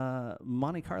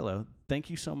Monte Carlo, thank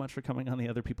you so much for coming on the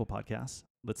Other People podcast.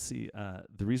 Let's see.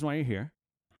 The reason why you're here: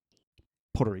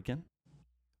 Puerto Rican,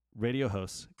 radio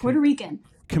host, Puerto Rican,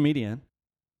 comedian,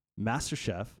 master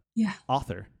chef, yeah,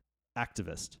 author,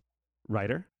 activist,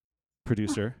 writer,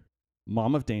 producer,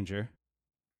 mom of danger.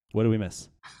 What do we miss?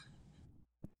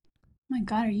 My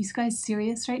God, are you guys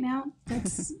serious right now?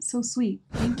 That's so sweet.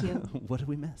 Thank you. What did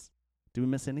we miss? Do we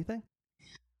miss anything?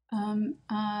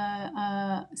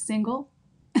 Single.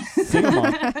 Single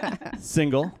mom.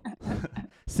 Single.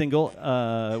 Single.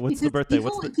 What's the birthday?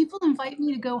 People invite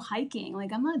me to go hiking.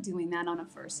 Like, I'm not doing that on a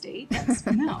first date. That's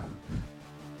no.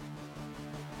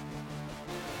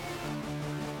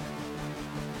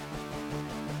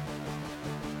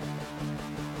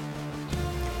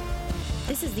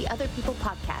 This is the Other People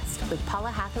podcast with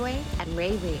Paula Hathaway and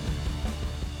Ray Ream.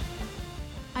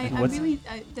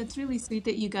 That's really sweet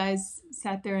that you guys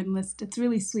sat there and listed. It's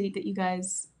really sweet that you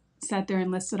guys sat there and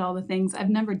listed all the things. I've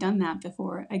never done that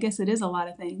before. I guess it is a lot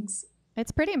of things.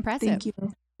 It's pretty impressive. Thank you.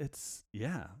 It's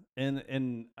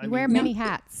and I wear many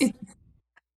hats.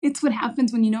 It's what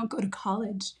happens when you don't go to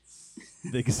college.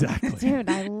 Exactly. Dude,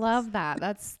 I love that.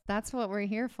 That's what we're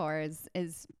here for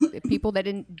is people that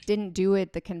didn't do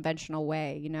it the conventional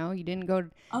way, you know? You didn't go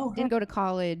to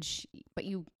college, but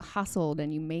you hustled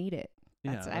and you made it.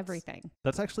 That's everything.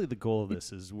 That's actually the goal of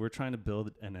this is we're trying to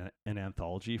build an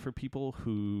anthology for people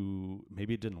who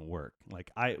maybe it didn't work.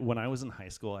 Like when I was in high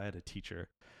school, I had a teacher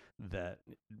that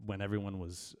when everyone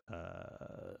was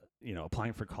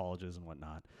applying for colleges and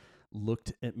whatnot,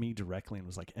 looked at me directly and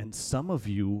was like, and some of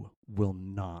you will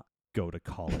not go to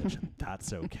college.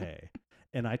 That's okay.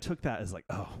 And I took that as like,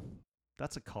 oh,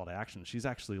 that's a call to action. She's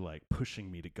actually like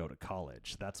pushing me to go to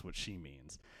college. That's what she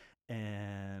means.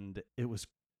 And it was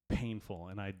painful.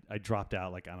 And I dropped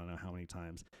out like, I don't know how many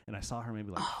times. And I saw her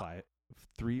maybe like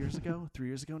 3 years ago.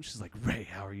 And she's like, Ray,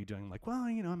 how are you doing? I'm like, well,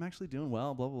 I'm actually doing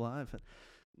well, blah, blah, blah. I've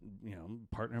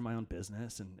partner in my own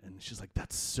business. And she's like,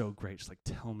 that's so great. She's like,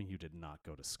 tell me you did not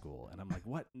go to school. And I'm like,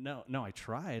 what? No, I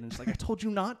tried. And she's like, I told you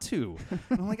not to.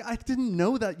 And I'm like, I didn't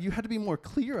know that. You had to be more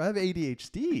clear. I have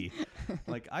ADHD.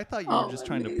 Like, I thought you were just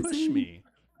trying to push me.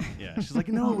 Yeah. She's like,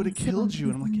 no, it would have killed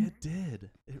you. And I'm like, it did.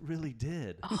 It really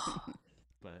did.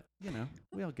 But,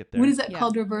 we all get there. What is that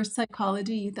called? Reverse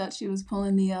psychology? You thought she was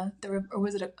pulling or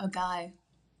was it a guy?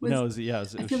 It was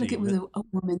I feel like it was a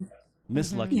woman.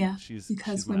 Miss Lucky. Yeah, she's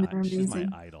women are amazing. She's my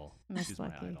idol. She's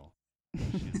my idol.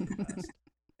 She's the best.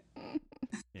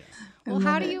 Yeah. Well,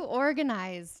 how do you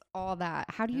organize all that?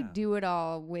 How do you do it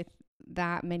all with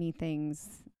that many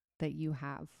things that you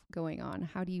have going on?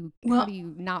 How do you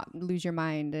not lose your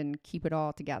mind and keep it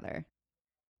all together?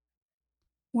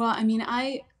 Well,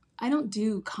 I don't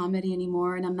do comedy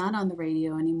anymore, and I'm not on the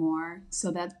radio anymore, so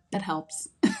that helps.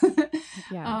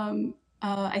 Yeah.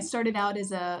 I started out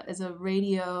as a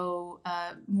radio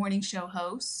morning show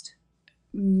host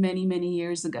many, many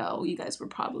years ago. You guys were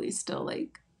probably still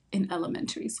like in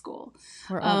elementary school.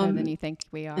 We're older than you think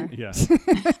we are. Yeah.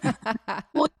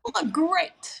 Well, you look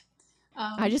great.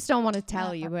 I just don't want to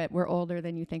tell you, but we're older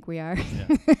than you think we are.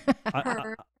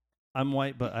 Yeah. I'm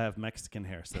white, but I have Mexican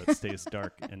hair, so it stays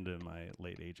dark into my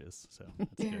late ages. So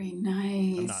very good.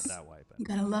 Nice. I'm not that white, but you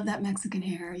gotta love that Mexican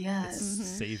hair. Yes, it's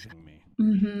saving me.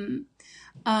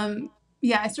 Mm-hmm.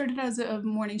 I started as a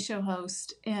morning show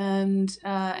host, and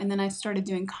then I started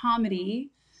doing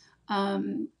comedy,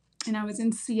 and I was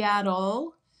in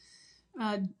Seattle,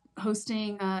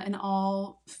 hosting an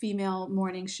all-female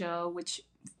morning show, which.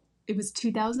 It was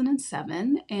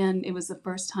 2007, and it was the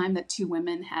first time that two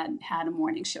women had a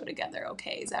morning show together.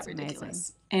 Okay, is that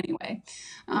ridiculous? Amazing. Anyway,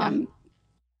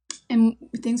 and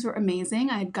things were amazing.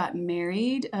 I had gotten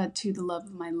married to the love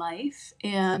of my life,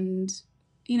 and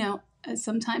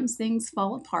sometimes things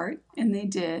fall apart, and they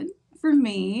did for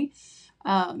me.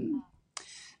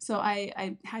 So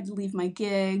I had to leave my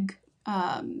gig.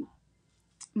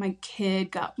 My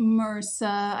kid got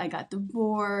MRSA. I got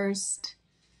divorced.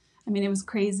 It was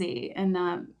crazy. And,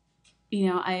 I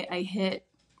hit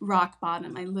rock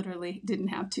bottom. I literally didn't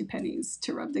have 2 pennies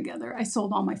to rub together. I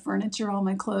sold all my furniture, all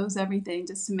my clothes, everything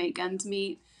just to make ends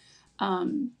meet.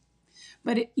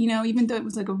 But, even though it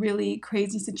was like a really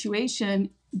crazy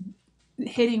situation,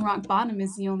 hitting rock bottom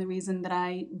is the only reason that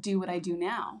I do what I do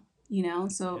now,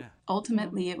 So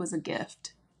ultimately it was a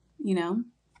gift, And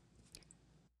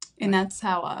that's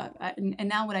how, and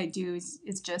now what I do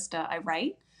is just, I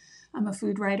write. I'm a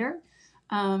food writer.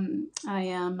 I'm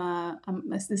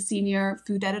the senior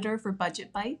food editor for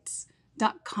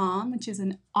budgetbites.com, which is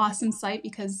an awesome site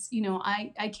because,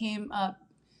 I came up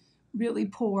really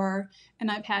poor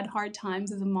and I've had hard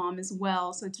times as a mom as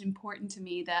well. So it's important to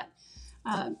me that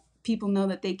people know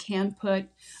that they can put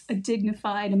a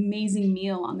dignified, amazing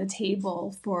meal on the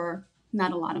table for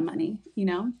not a lot of money, you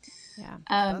know? Yeah.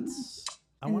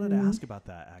 I wanted to ask about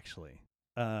that actually.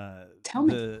 Tell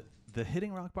me. The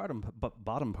hitting rock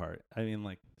bottom part. I mean,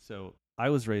 like, so I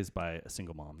was raised by a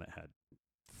single mom that had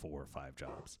 4 or 5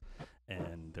 jobs,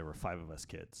 and there were 5 of us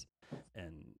kids.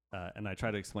 And I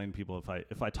try to explain to people,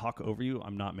 if I talk over you,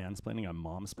 I'm not mansplaining, I'm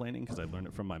momsplaining, because I learned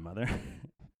it from my mother.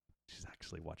 She's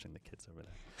actually watching the kids over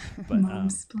there. But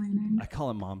momsplaining. I call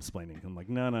it momsplaining. I'm like,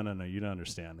 no, you don't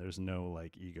understand. There's no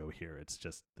like ego here. It's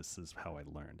just, this is how I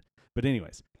learned. But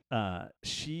anyways,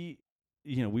 she,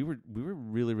 you know, we were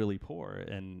really, really poor,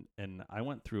 and I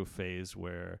went through a phase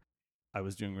where I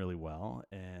was doing really well,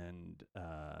 and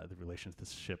the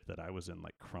relationship that I was in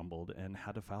like crumbled and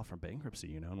had to file for bankruptcy,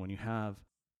 you know. And when you have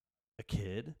a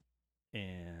kid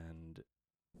and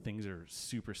things are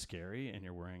super scary, and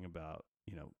you're worrying about,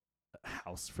 you know, a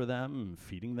house for them and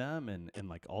feeding them and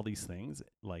like all these things,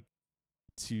 like,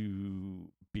 to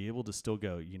be able to still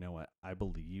go, you know what, I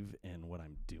believe in what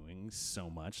I'm doing so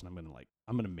much, and I'm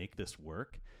gonna make this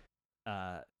work.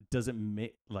 Does it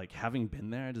make, like, having been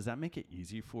there, does that make it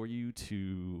easy for you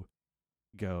to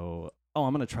go, oh,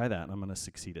 I'm gonna try that and I'm gonna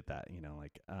succeed at that, you know,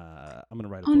 like, I'm gonna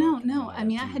write a book. No. I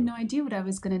mean, I had no idea what I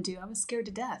was going to do. I was scared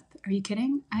to death. Are you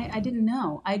kidding? I didn't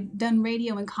know. I'd done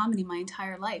radio and comedy my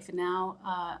entire life, and now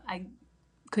I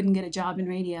couldn't get a job in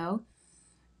radio.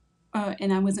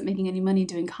 And I wasn't making any money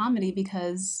doing comedy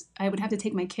because I would have to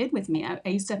take my kid with me. I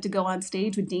used to have to go on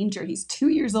stage with Danger. He's 2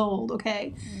 years old,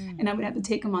 okay? And I would have to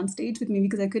take him on stage with me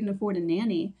because I couldn't afford a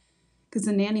nanny, because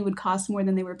the nanny would cost more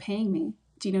than they were paying me.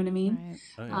 Do you know what I mean?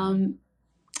 Right. Oh,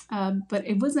 yeah. But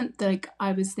it wasn't like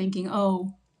I was thinking,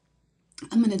 oh,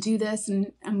 I'm going to do this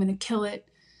and I'm going to kill it.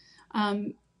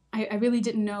 I really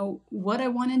didn't know what I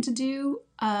wanted to do.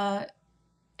 And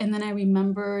then I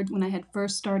remembered when I had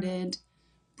first started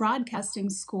broadcasting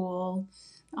school,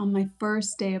 on my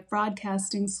first day of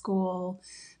broadcasting school,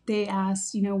 they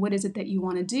asked, you know, what is it that you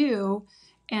want to do?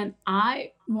 And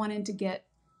I wanted to get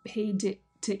paid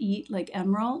to eat like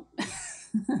Emerald.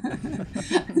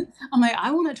 I'm like,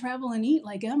 I want to travel and eat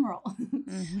like Emerald.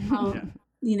 Mm-hmm.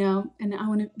 You know, and I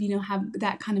want to, you know, have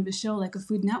that kind of a show, like a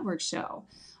Food Network show.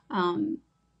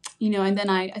 You know, and then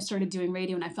I started doing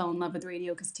radio, and I fell in love with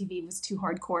radio because TV was too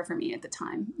hardcore for me at the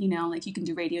time. You know, like, you can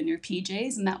do radio in your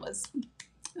PJs, and that was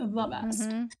the best.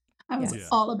 Mm-hmm. I was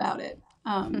all about it.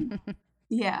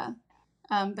 Yeah.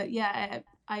 But yeah,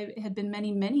 I had been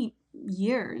many, many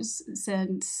years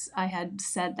since I had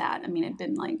said that. I mean, it'd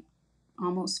been like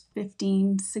almost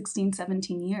 15, 16,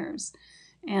 17 years.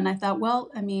 And I thought,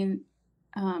 well, I mean,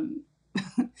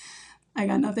 I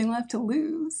got nothing left to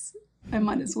lose. I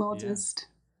might as well just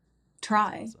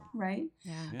try, awesome. right?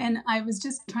 Yeah. And I was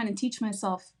just trying to teach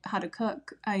myself how to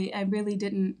cook. I really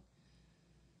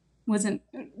wasn't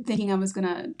thinking I was going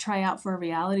to try out for a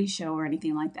reality show or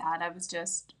anything like that. I was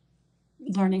just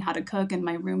learning how to cook, and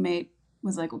my roommate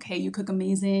was like, okay, you cook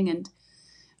amazing, and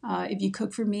if you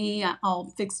cook for me,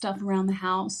 I'll fix stuff around the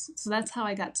house. So that's how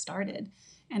I got started.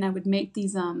 And I would make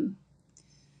these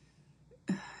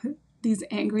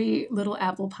angry little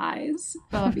apple pies,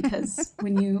 because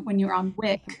when you're on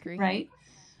WIC, right?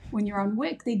 When you're on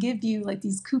WIC, they give you like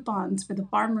these coupons for the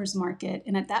farmers market.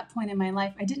 And at that point in my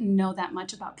life, I didn't know that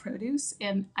much about produce,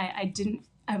 and I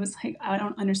was like, I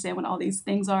don't understand what all these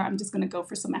things are. I'm just going to go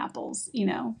for some apples, you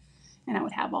know. And I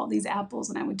would have all these apples,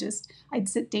 and I'd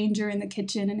sit Danger in the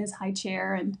kitchen in his high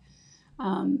chair, and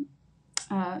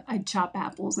I'd chop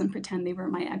apples and pretend they were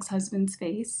my ex-husband's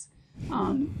face.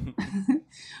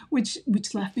 Which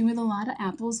left me with a lot of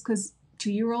apples, because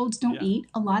 2-year-olds don't eat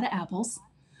a lot of apples.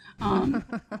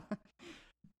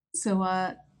 So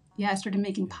I started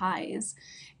making pies,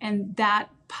 and that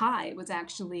pie was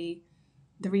actually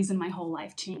the reason my whole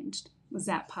life changed, was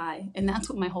that pie. And that's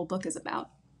what my whole book is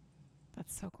about.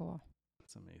 That's so cool.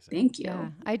 That's amazing. Thank you.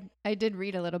 Yeah, I did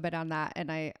read a little bit on that,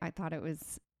 and I thought it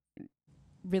was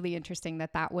really interesting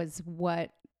that was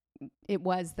what it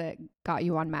was that got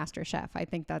you on MasterChef. I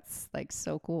think that's like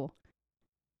so cool.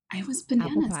 I was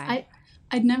bananas.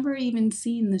 I'd never even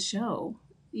seen the show.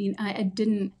 You know,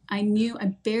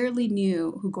 I barely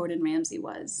knew who Gordon Ramsay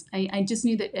was. I just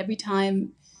knew that every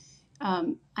time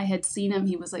I had seen him,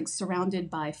 he was like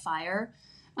surrounded by fire.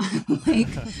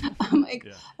 I'm like,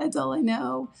 that's all I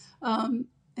know. And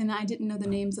I didn't know the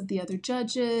names of the other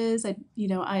judges. I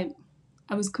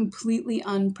was completely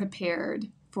unprepared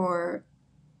for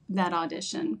that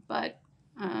audition, but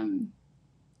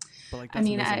like, that's I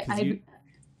mean, amazing,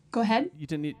 go ahead. You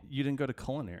didn't go to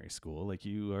culinary school, like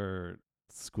you are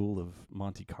school of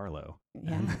Monte Carlo.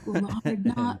 Yeah. School of Hard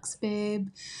Knocks, babe.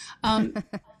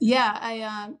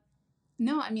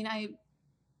 No, I mean, I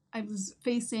was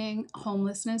facing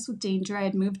homelessness with danger. I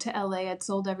had moved to LA. I'd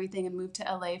sold everything and moved to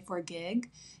LA for a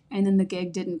gig, and then the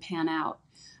gig didn't pan out.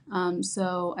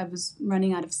 So I was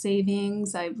running out of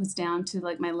savings. I was down to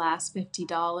like my last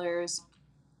 $50,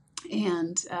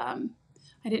 and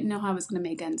I didn't know how I was going to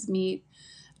make ends meet.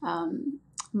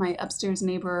 My upstairs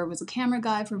neighbor was a camera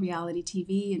guy for reality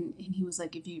TV, and he was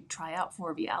like, if you try out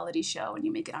for a reality show and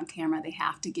you make it on camera, they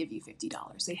have to give you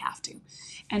 $50. They have to.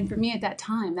 And for me at that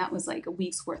time, that was like a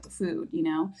week's worth of food, you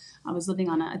know? I was living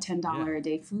on a $10 a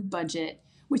day food budget,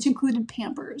 which included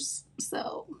Pampers.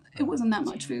 So it wasn't that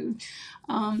much food.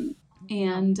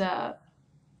 And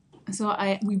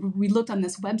so we looked on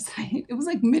this website. It was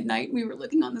like midnight. We were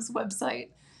looking on this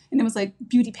website. And it was like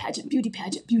beauty pageant, beauty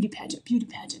pageant, beauty pageant, beauty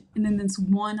pageant. And then this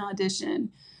one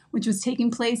audition, which was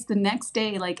taking place the next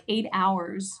day, like 8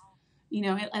 hours, you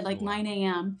know, at like 9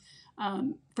 a.m.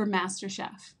 For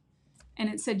MasterChef. And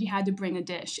it said you had to bring a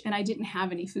dish. And I didn't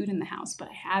have any food in the house, but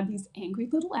I had these angry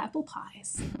little apple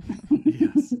pies.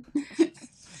 Yes.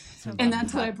 And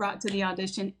that's what I brought to the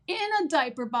audition in a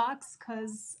diaper box,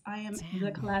 because I am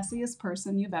the classiest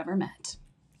person you've ever met.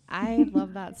 I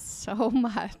love that so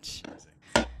much.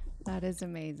 That is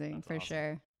amazing. That's for awesome.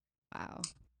 Sure. Wow.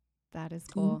 That is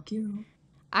cool. Thank you.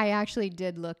 I actually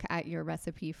did look at your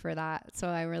recipe for that. So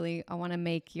I want to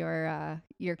make your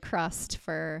crust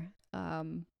for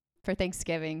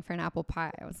Thanksgiving for an apple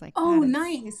pie. I was like, oh,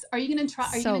 nice. Are you going to try?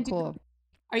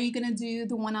 Are you going to do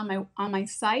the one on my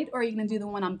site, or are you going to do the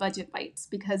one on Budget Bites?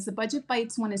 Because the Budget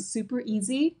Bites one is super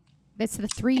easy. It's the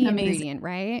 3 ingredient,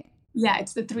 right? Yeah,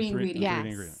 it's the 3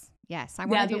 ingredient. Yes. I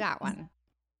want to do that one.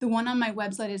 The one on my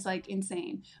website is like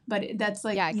insane, but that's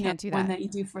like, I can't do that. One that you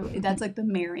do that's like the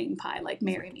marrying pie, like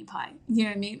marry me pie. You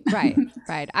know what I mean?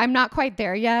 Right. I'm not quite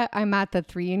there yet. I'm at the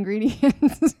 3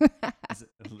 ingredients. Is it,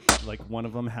 like one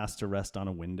of them has to rest on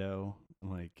a window,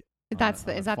 like is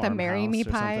that the marry me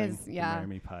pie? The marry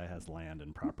me pie has land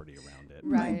and property around it.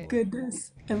 Right. My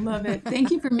goodness, I love it. Thank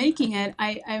you for making it.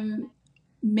 I'm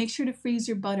make sure to freeze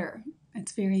your butter.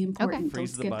 It's very important. Okay.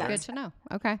 Freeze the butter. Good to know.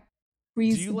 Okay.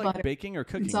 Freeze Do you like butter. baking or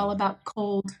cooking? It's all about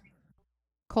cold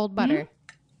butter.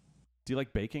 Mm-hmm. Do you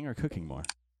like baking or cooking more?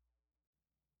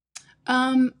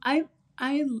 I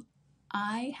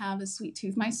have a sweet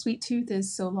tooth. My sweet tooth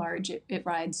is so large it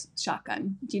rides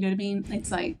shotgun. Do you know what I mean?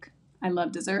 It's like I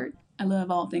love dessert. I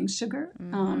love all things sugar.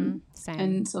 Same.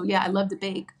 And so I love to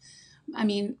bake. I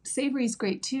mean, savory is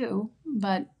great too,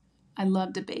 but I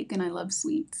love to bake and I love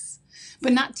sweets,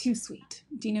 but not too sweet.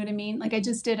 Do you know what I mean? Like I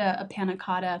just did a panna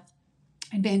cotta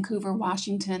in Vancouver,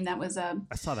 Washington. That was I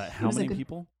saw that. How many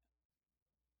people?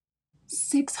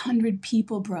 600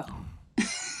 people, bro.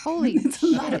 Holy it's shit.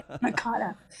 A lot of panna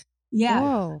cotta. Yeah.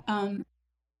 Whoa.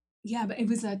 Yeah, but it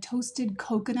was a toasted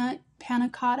coconut panna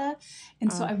cotta.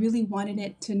 And so I really wanted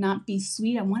it to not be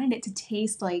sweet. I wanted it to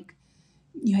taste like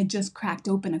you had just cracked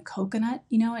open a coconut,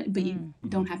 you know, but you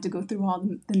don't have to go through all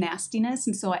the nastiness.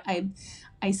 And so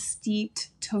I steeped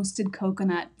toasted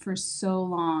coconut for so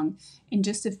long in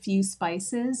just a few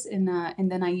spices, and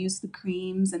then I used the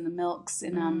creams and the milks,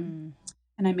 and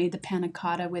I made the panna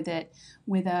cotta with it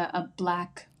with a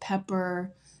black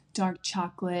pepper, dark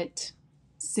chocolate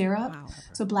syrup. Wow.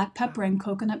 So black pepper and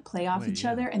coconut play off each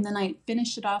other, and then I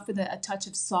finished it off with a touch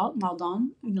of salt,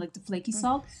 maldon, like the flaky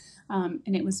salt.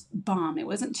 And it was bomb. It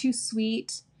wasn't too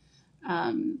sweet.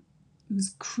 It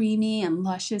was creamy and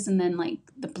luscious, and then like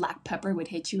the black pepper would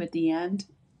hit you at the end.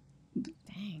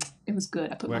 Dang. It was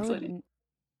good. I put my foot in.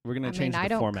 We're going to change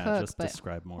the format, just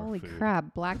describe more holy food.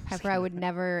 Crap, black pepper. I would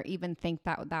never even think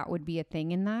that would be a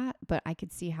thing in that, but I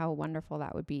could see how wonderful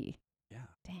that would be. Yeah.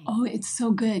 Dang. Oh, it's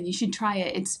so good. You should try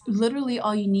it. It's literally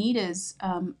all you need is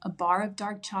a bar of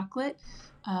dark chocolate,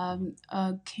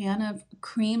 a can of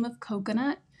cream of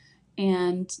coconut,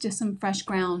 and just some fresh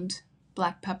ground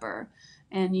black pepper.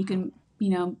 And you can,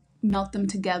 melt them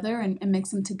together and mix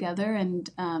them together. And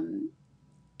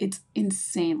it's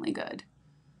insanely good.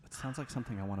 It sounds like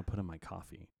something I want to put in my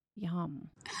coffee. Yum.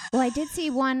 Well, I did see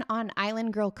one on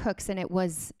Island Girl Cooks, and it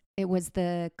was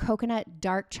the coconut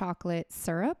dark chocolate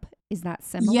syrup. Is that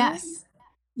similar? Yes.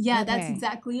 Yeah, okay. That's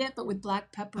exactly it, but with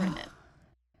black pepper in it.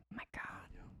 Oh my God.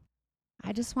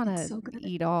 I just want to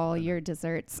eat all your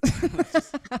desserts.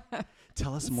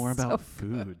 Tell us more about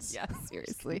foods. Yeah,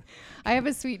 seriously. I have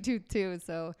a sweet tooth too,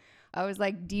 so I was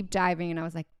like deep diving, and I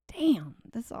was like, damn,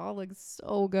 this all looks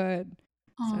so good.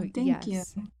 Oh, so, thank you.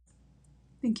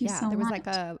 Thank you so much. Yeah, there was like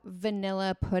a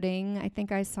vanilla pudding I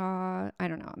think I saw. I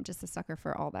don't know. I'm just a sucker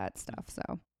for all that stuff.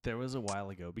 So there was a while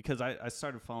ago, because I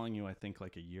started following you, I think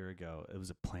like a year ago. It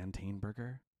was a plantain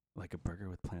burger. like a burger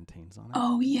with plantains on it?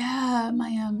 Oh yeah,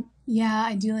 yeah,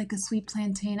 I do like a sweet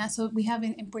plantain. So we have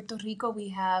in Puerto Rico, we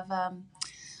have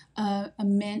a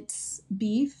mince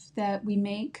beef that we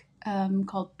make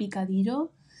called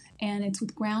picadillo, and it's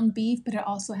with ground beef, but it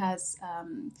also has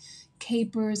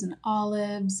capers and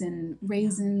olives and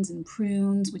raisins and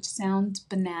prunes, which sound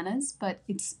bananas, but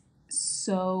it's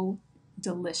so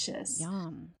delicious.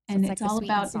 Yum. So And it's it's like the all sweet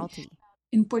and about salty.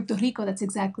 in Puerto Rico, that's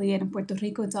exactly it. In Puerto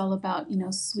Rico, it's all about,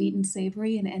 sweet and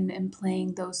savory and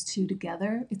playing those two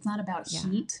together. It's not about Yeah.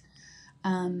 heat.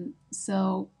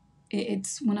 So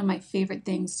it's one of my favorite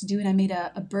things to do. And I made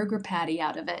a burger patty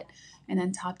out of it and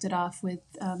then topped it off with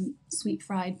sweet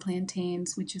fried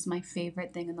plantains, which is my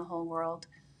favorite thing in the whole world.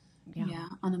 Yum. Yeah,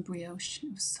 on a brioche.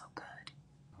 It was so good.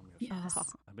 Yes. Oh,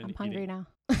 I'm hungry now.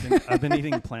 I've been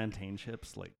eating plantain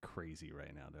chips like crazy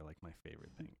right now. They're like my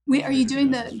favorite thing. Wait, are you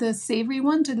doing the savory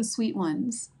ones or the sweet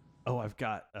ones? Oh, I've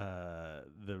got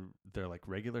they're like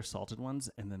regular salted ones,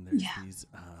 and then there's these.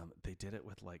 They did it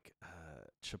with like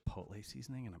chipotle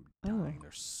seasoning, and I'm dying.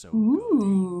 They're so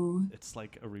good. It's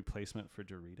like a replacement for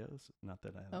Doritos. Not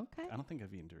that I don't think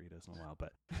I've eaten Doritos in a while,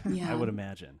 but I would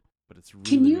imagine. But it's really,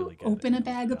 Can you really good. open a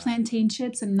bag of plantain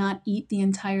chips and not eat the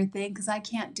entire thing? Because I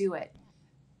can't do it.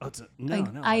 Oh,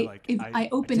 If I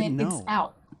open it, it's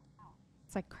out.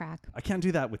 It's like crack. I can't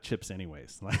do that with chips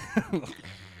anyways.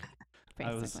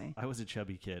 Basically. I was a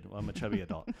chubby kid. Well, I'm a chubby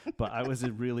adult, but I was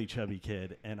a really chubby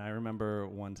kid. And I remember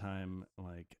one time,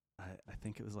 like, I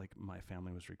think it was like my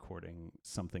family was recording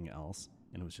something else,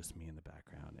 and it was just me in the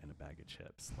background and a bag of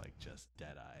chips, like just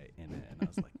dead eye in it. And I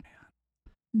was like, man.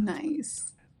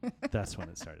 Nice. That's when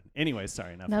it started. Anyway,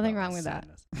 sorry. Nothing wrong with that.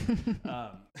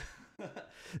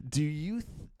 Do you?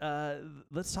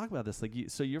 Let's talk about this. Like,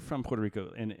 so you're from Puerto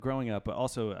Rico, and growing up, but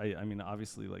also, I mean,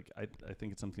 obviously, like, I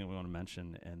think it's something that we want to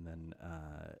mention, and then,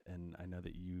 and I know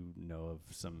that you know of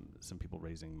some people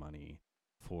raising money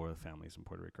for families in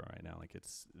Puerto Rico right now. Like,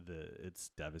 it's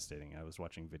devastating. I was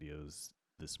watching videos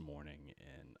this morning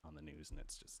and on the news, and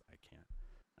it's just I can't.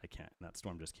 And that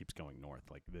storm just keeps going north.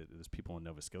 Like, there's people in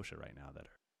Nova Scotia right now that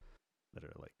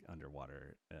are like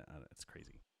underwater. It's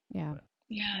crazy. Yeah. But,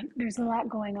 yeah, there's a lot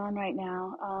going on right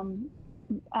now.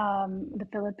 The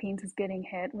Philippines is getting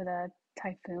hit with a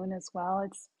typhoon as well.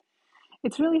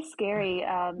 It's really scary.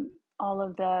 All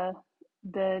of the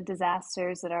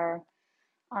disasters that are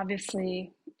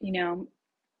obviously,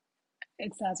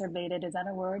 exacerbated. Is that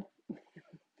a word?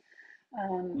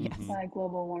 By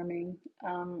global warming.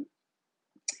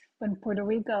 But in Puerto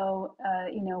Rico,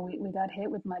 we got hit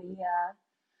with Maria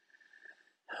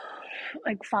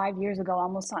like 5 years ago,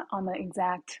 almost on the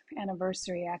exact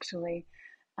anniversary, actually.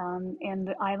 And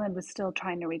the island was still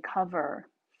trying to recover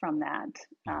from that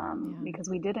because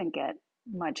we didn't get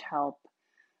much help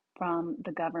from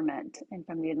the government and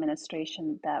from the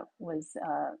administration that was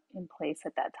in place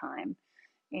at that time.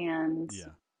 And,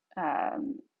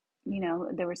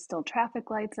 there were still traffic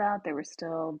lights out. There were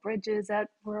still bridges that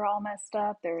were all messed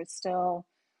up. There was still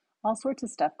all sorts of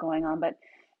stuff going on. But,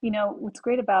 what's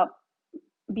great about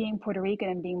being Puerto Rican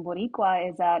and being Boricua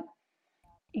is that,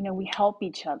 we help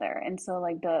each other. And so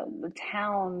like the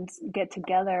towns get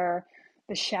together,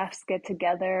 the chefs get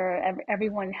together,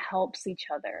 everyone helps each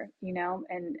other,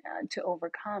 and to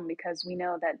overcome, because we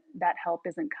know that help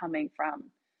isn't coming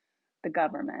from the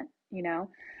government,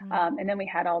 and then we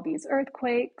had all these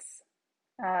earthquakes.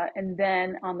 And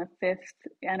then on the 5th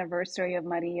anniversary of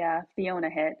Maria, Fiona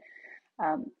hit.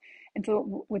 And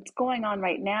so what's going on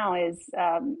right now is,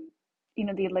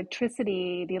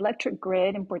 the electric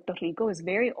grid in Puerto Rico is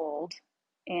very old,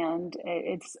 and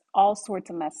it's all sorts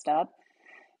of messed up,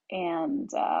 and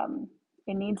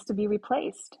it needs to be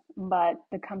replaced. But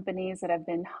the companies that have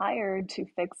been hired to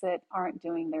fix it aren't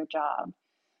doing their job.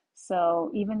 So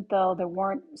even though there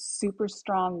weren't super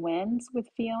strong winds with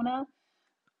Fiona,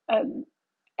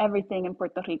 everything in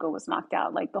Puerto Rico was knocked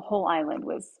out. Like the whole island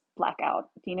was blackout.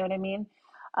 Do you know what I mean?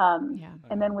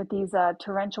 And then with these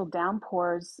torrential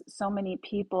downpours, so many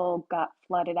people got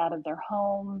flooded out of their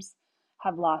homes,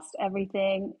 have lost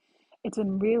everything. It's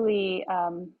been really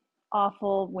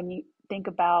awful when you think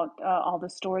about all the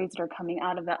stories that are coming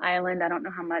out of the island. I don't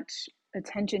know how much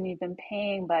attention you've been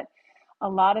paying, but a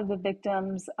lot of the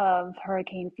victims of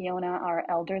Hurricane Fiona are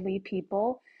elderly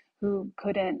people who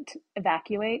couldn't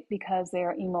evacuate because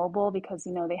they're immobile, because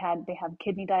they have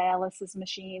kidney dialysis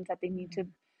machines that they need to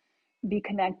be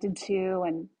connected to,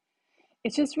 and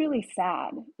it's just really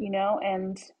sad,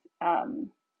 and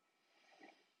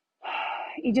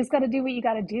you just got to do what you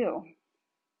got to do.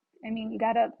 I mean, you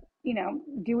got to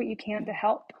do what you can to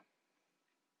help.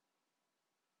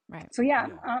 Right. So yeah,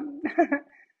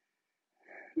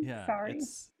 sorry.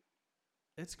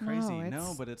 It's crazy. No,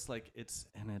 it's but it's like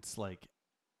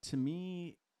to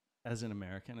me as an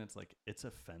American, it's like it's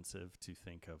offensive to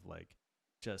think of like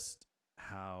just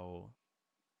how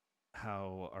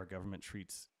our government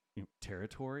treats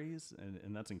territories,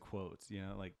 and that's in quotes.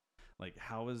 Like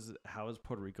how is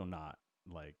Puerto Rico not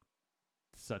like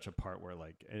such a part where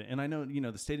like, and I know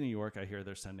the state of New York, I hear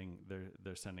they're sending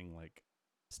like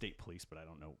state police, but I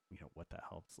don't know what that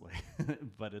helps, like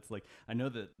but it's like I know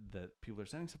that people are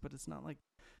sending stuff, but it's not like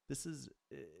this is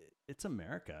it's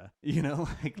America,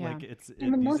 like I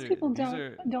mean, most people these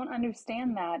are don't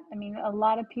understand that. I mean, a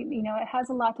lot of people, it has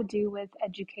a lot to do with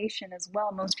education as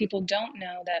well. Most people don't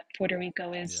know that Puerto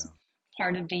Rico is yeah.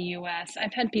 part of the US.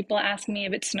 I've had people ask me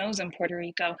if it snows in Puerto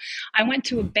Rico. I went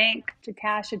to a bank to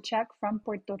cash a check from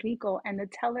Puerto Rico, and the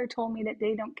teller told me that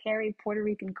they don't carry Puerto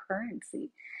Rican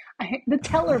currency. The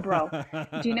teller, bro.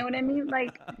 Do you know what I mean?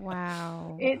 Like,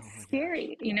 wow. it's Oh my gosh.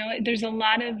 scary. There's a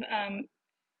lot of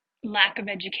lack of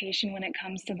education when it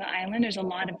comes to the island. There's a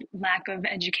lot of lack of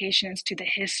education as to the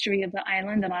history of the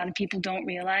island. A lot of people don't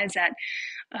realize that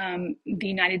the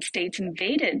United States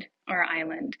invaded our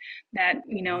island, that,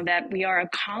 Yeah. that we are a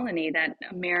colony, that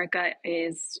America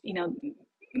is,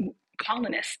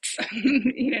 colonists.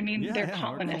 You know what I mean? Yeah, They're yeah,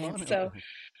 we're colonists. colonial. So,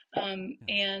 Yeah.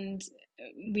 and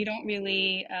we don't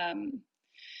really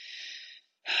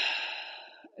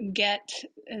get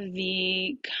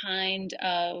the kind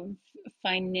of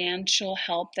financial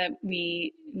help that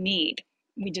we need.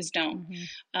 We just don't.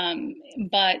 Hmm.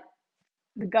 But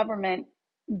the government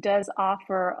does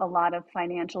offer a lot of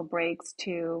financial breaks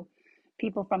to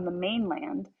people from the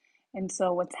mainland. And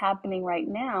so what's happening right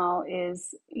now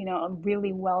is,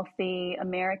 really wealthy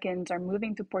Americans are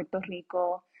moving to Puerto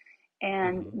Rico,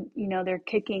 and, Mm-hmm. they're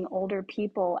kicking older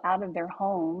people out of their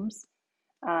homes.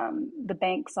 The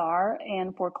banks are,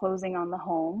 and foreclosing on the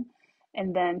home,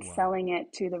 and then Wow. selling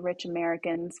it to the rich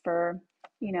Americans for,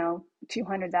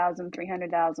 $200,000,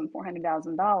 $300,000,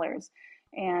 $400,000.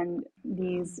 And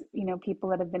these, people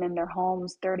that have been in their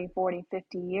homes 30, 40,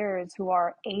 50 years, who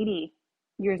are 80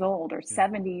 years old or Yeah.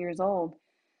 70 years old,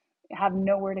 have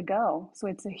nowhere to go. So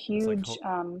it's a It's like huge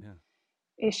yeah.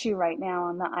 issue right now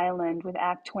on the island with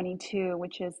Act 22,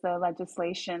 which is the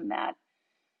legislation that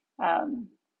um,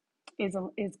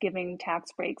 is giving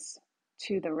tax breaks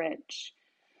to the rich,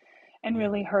 and Yeah.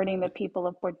 really hurting the people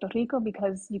of Puerto Rico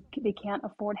because they can't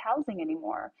afford housing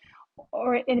anymore.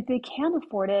 Or if they can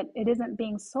afford it, it isn't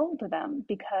being sold to them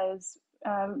because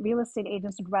real estate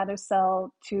agents would rather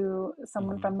sell to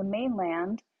someone Mm-hmm. from the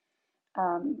mainland,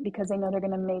 because they know they're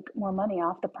going to make more money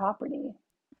off the property.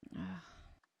 Ugh,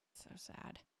 so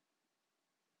sad.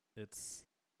 It's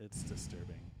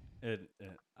disturbing.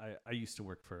 I used to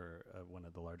work for one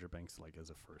of the larger banks, like as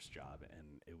a first job,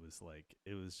 and it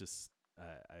was just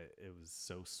it was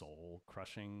so soul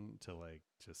crushing to like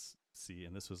just see.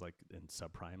 And this was like in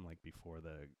subprime, like before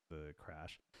the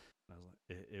crash. And I was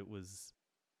like, it was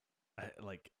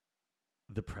like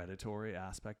the predatory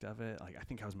aspect of it. Like I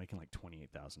think I was making like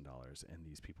 $28,000, and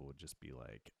these people would just be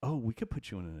like, "Oh, we could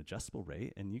put you in an adjustable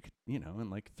rate, and you could, in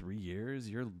like 3 years,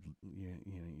 you'll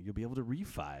be able to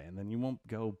refi, and then you won't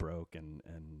go broke and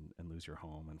lose your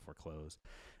home and foreclose."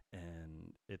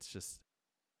 And it's just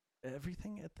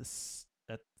everything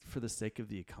for the sake of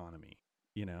the economy,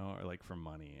 or like for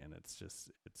money, and it's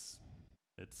just it's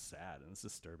sad and it's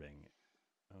disturbing.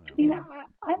 I don't know. You Yeah.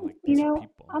 know, Like these are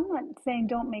people. I'm not saying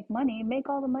don't make money. Make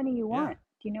all the money you Yeah. want.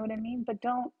 Do you know what I mean? But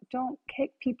don't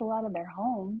kick people out of their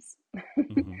homes.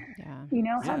 Mm-hmm. Yeah. Have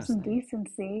Yeah. some Seriously.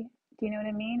 decency. Do you know what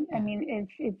I mean? I Yeah. mean,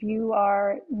 if you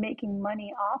are making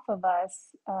money off of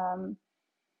us,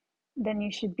 then you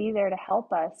should be there to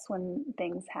help us when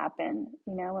things happen.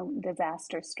 When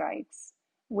disaster strikes,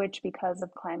 which because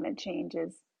of climate change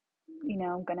is,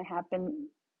 going to happen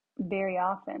very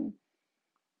often.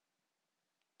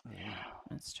 Oh yeah.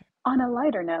 That's true. On a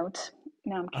lighter note,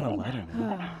 no, I'm On a kidding. lighter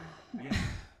note, yeah.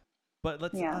 But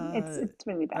let's Yeah, it's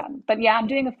really I, bad. But yeah, I'm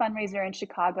doing a fundraiser in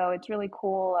Chicago. It's really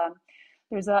cool.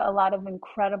 There's a lot of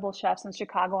incredible chefs in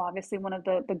Chicago. Obviously, one of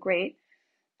the great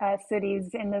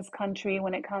cities in this country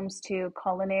when it comes to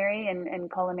culinary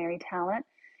and culinary talent.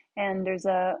 And there's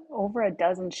over a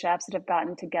dozen chefs that have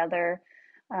gotten together,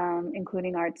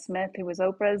 including Art Smith, who was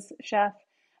Oprah's chef.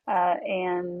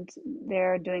 And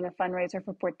they're doing a fundraiser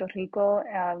for Puerto Rico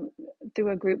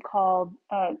through a group called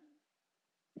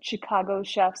Chicago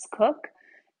Chefs Cook.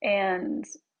 And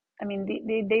I mean,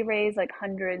 they raise like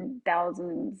hundred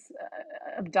thousands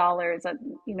of dollars.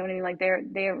 You know what I mean? Like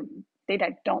they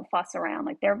don't fuss around.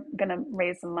 Like they're gonna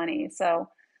raise some money. So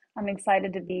I'm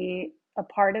excited to be a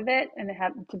part of it and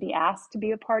have to be asked to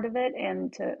be a part of it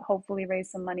and to hopefully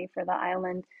raise some money for the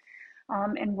island.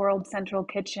 and World Central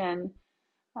Kitchen,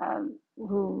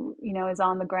 who, is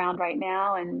on the ground right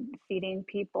now and feeding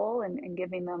people and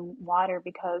giving them water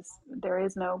because there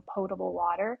is no potable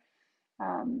water.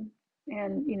 Um,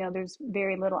 and, there's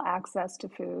very little access to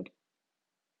food.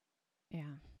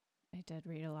 Yeah, I did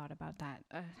read a lot about that.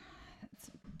 It's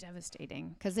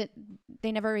devastating because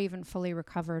they never even fully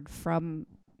recovered from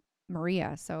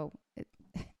Maria,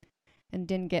 and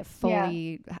didn't get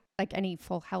fully like any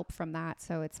full help from that.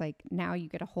 So it's like now you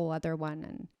get a whole other one,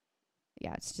 and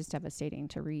yeah, it's just devastating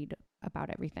to read about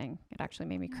everything. It actually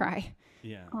made me cry.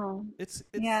 Yeah. It's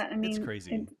it's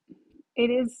crazy. It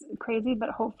is crazy, but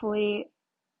hopefully,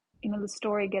 the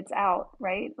story gets out,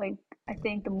 right? Like, I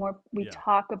think the more we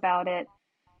talk about it,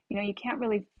 you can't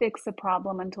really fix a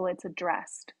problem until it's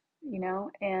addressed,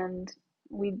 and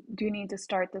we do need to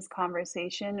start this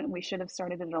conversation. We should have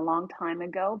started it a long time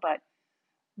ago, but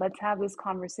let's have this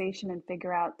conversation and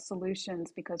figure out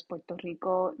solutions because Puerto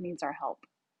Rico needs our help.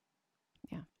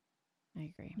 Yeah,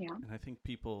 I agree. Yeah. And I think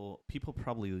people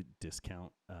probably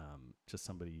discount just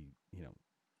somebody,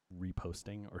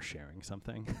 reposting or sharing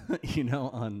something,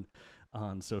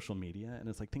 on social media. And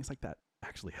it's like things like that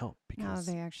actually help because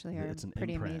they actually are it's an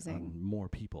pretty imprint amazing on more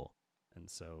people. And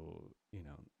so,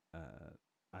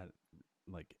 I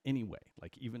like anyway,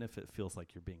 like even if it feels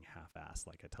like you're being half-assed,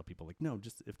 like I tell people like, no,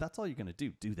 just if that's all you're going to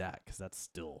do that. Cause that's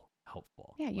still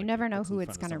helpful. Yeah. You like, never know who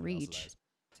it's going to reach.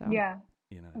 So yeah,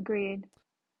 agreed.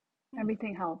 Yeah.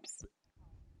 Everything helps.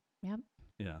 Yep.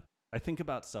 Yeah. I think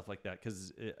about stuff like that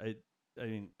because I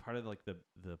mean, part of like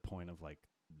the point of like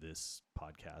this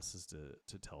podcast is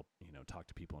to tell, talk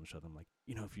to people and show them like,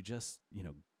 if you just,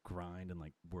 grind and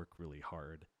like work really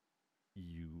hard,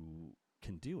 you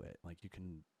can do it. Like you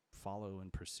can follow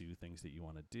and pursue things that you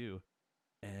want to do.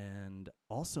 And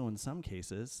also in some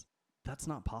cases, that's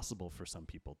not possible for some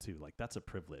people too. Like that's a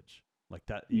privilege. Like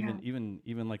that,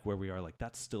 even like where we are, like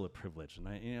that's still a privilege. And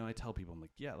I tell people, I'm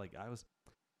like, yeah, like I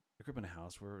grew up in a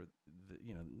house where,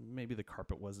 maybe the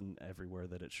carpet wasn't everywhere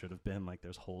that it should have been. Like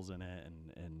there's holes in it,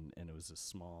 and it was a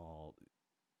small,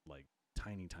 like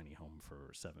tiny home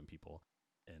for 7 people,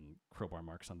 and crowbar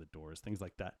marks on the doors, things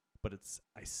like that. But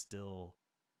I still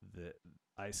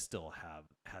have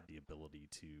had the ability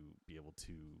to be able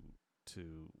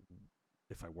to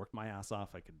if I worked my ass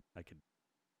off,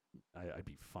 I'd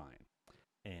be fine.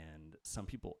 And some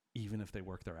people, even if they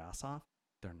work their ass off,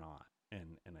 they're not.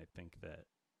 And I think that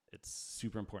it's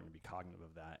super important to be cognitive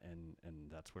of that, and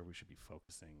that's where we should be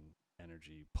focusing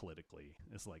energy politically,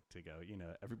 is like to go,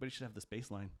 everybody should have this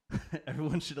baseline.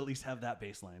 Everyone should at least have that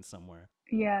baseline somewhere.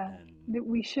 Yeah,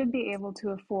 we should be able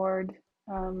to afford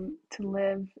to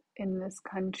live in this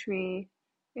country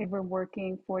if we're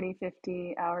working 40,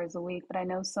 50 hours a week. But I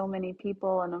know so many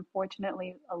people, and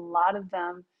unfortunately, a lot of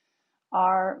them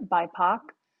are BIPOC,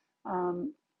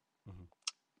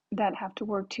 that have to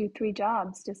work 2, 3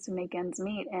 jobs just to make ends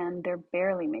meet, and they're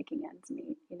barely making ends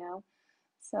meet,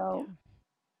 So,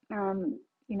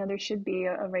 there should be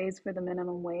a raise for the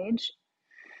minimum wage.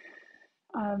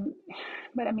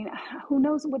 But I mean, who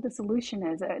knows what the solution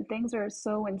is? Things are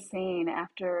so insane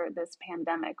after this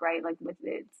pandemic, right? Like with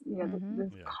it's,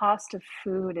 the cost of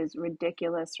food is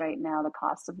ridiculous right now. The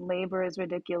cost of labor is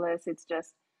ridiculous. It's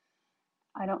just,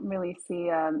 I don't really see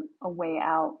a way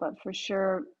out, but for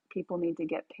sure, people need to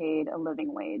get paid a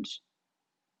living wage.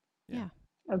 Yeah.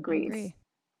 Agreed. I agree.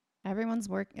 Everyone's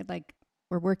like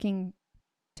we're working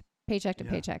paycheck to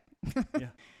paycheck.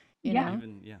 Yeah.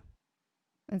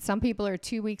 And some people are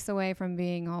 2 weeks away from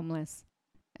being homeless.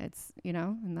 It's,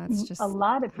 and that's just a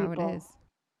lot of how people. it is.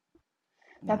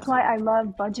 That's why I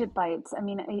love Budget Bites. I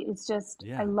mean, it's just,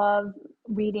 I love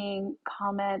reading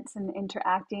comments and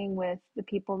interacting with the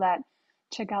people that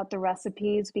check out the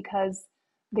recipes because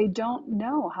they don't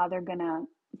know how they're going to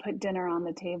put dinner on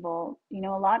the table. A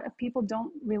lot of people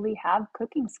don't really have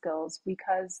cooking skills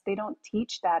because they don't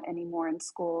teach that anymore in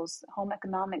schools. Home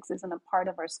economics isn't a part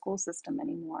of our school system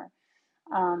anymore.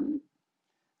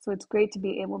 So it's great to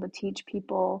be able to teach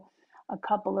people a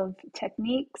couple of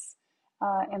techniques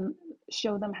and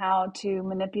show them how to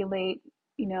manipulate,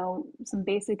 some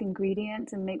basic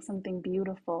ingredients and make something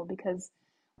beautiful. Because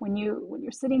when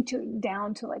you're sitting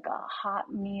down to like a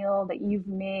hot meal that you've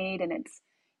made and it's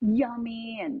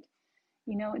yummy and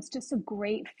it's just a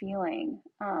great feeling,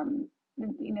 and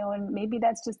maybe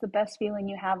that's just the best feeling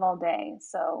you have all day.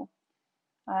 So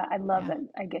I love that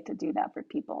I get to do that for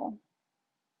people.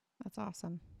 That's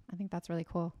awesome. I think that's really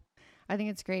cool. I think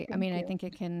it's great. Thank you. I think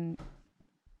it can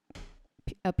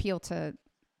appeal to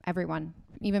everyone,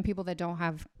 even people that don't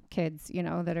have kids,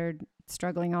 that are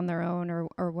struggling on their own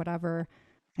or whatever.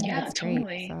 I think it's totally.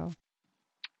 Great. So,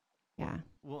 yeah.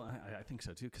 Well, I think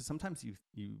so too. Because sometimes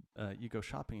you go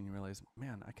shopping and you realize,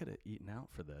 man, I could have eaten out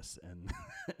for this, and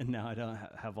and now I don't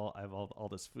have all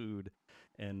this food,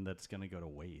 and that's gonna go to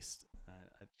waste.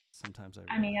 Sometimes I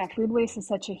I mean, realize yeah, that. food waste is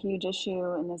such a huge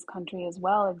issue in this country as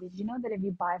well. Did you know that if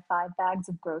you buy 5 bags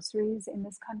of groceries in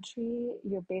this country,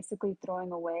 you're basically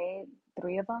throwing away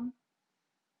 3 of them?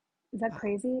 Is that Wow,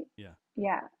 crazy? Yeah,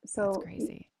 Yeah. that's So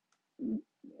crazy.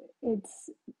 it's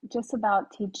just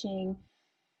about teaching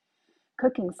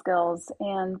cooking skills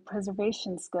and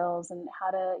preservation skills and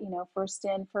how to, first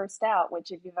in, first out,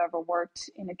 which if you've ever worked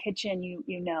in a kitchen,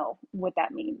 you know what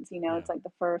that means. yeah, It's like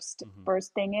the first hmm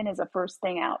first thing in is a first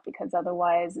thing out because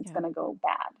otherwise it's Yeah, going to go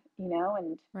bad,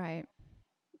 and right.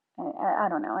 I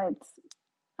don't know.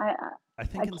 I I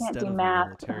I think can't instead do of math.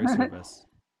 military service,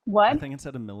 What? I think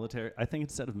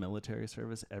instead of military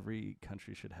service, every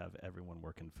country should have everyone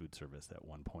work in food service at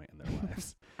one point in their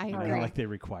lives. I You Oh know how yeah. agree. like they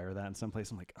require that in some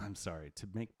place. I'm like, I'm sorry, to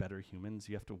make better humans,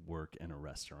 you have to work in a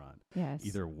restaurant, Yes,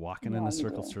 either walking in Yeah, a you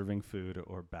circle do. serving food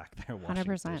or back there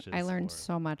washing 100%. I dishes learned or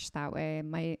so much that way.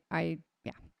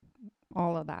 Yeah,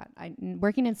 all of that.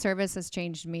 Working in service has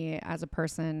changed me as a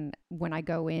person. When I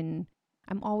go in,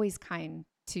 I'm always kind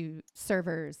to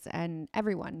servers and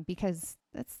everyone because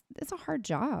it's a hard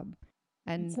job.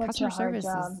 It's And such a customer hard service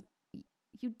job. is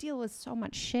you deal with so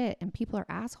much shit and people are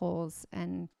assholes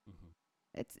and Mhm.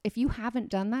 it's if you haven't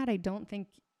done that, I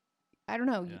don't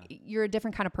know, Yeah. you're a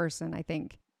different kind of person, I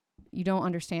think. You don't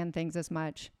understand things as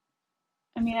much.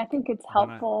 I I mean, I think think it's when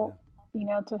I yeah. helpful,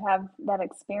 to have that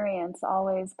experience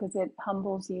always because it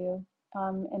humbles you,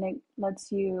 and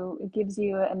it gives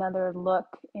you another look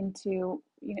into,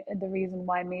 the reason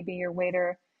why maybe your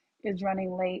waiter is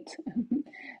running late,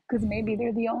 because maybe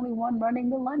they're the only one running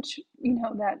the lunch,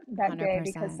 that day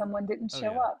because 100%. someone didn't Oh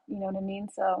show yeah. up. You know what I mean?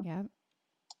 So Yeah.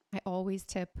 I always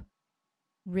tip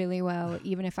really well,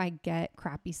 even if I get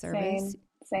crappy service, same,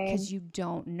 same. because you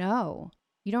don't know.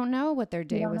 You don't know what their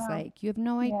You day don't was know. like. You have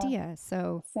no Yeah, idea.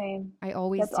 So same. I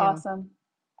always That's do. awesome.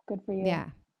 Good for you. Yeah.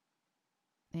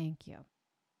 Thank you.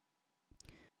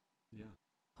 Yeah.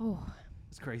 Oh,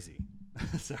 It's crazy.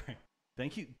 Sorry.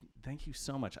 Thank you. Thank you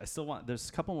so much. I still want there's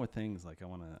a couple more things like I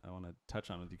want to touch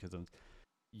on with you because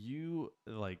you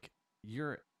like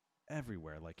you're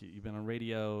everywhere. Like you've been on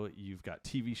radio, you've got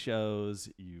TV shows,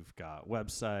 you've got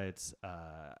websites.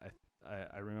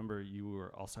 I remember you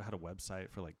were also had a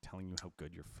website for like telling you how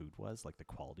good your food was, like the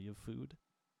quality of food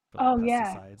for like Oh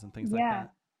yeah, pesticides and things like yeah.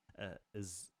 that.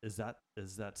 Is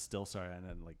that still sorry? And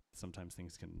then like sometimes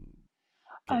things can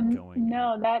get going and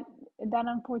No, that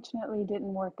unfortunately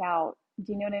didn't work out.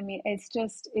 Do you know what I mean?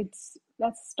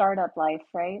 That's startup life,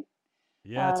 right?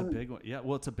 yeah, it's a Um, big one. Yeah,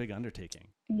 well, it's a big undertaking.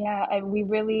 yeah, and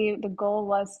the goal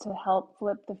was to help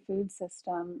flip the food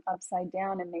system upside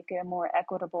down and make it a more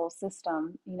equitable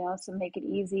system, so make it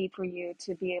easy for you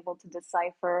to be able to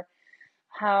decipher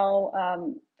how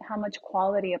much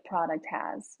quality a product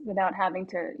has without having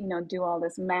to do all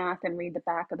this math and read the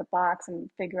back of the box and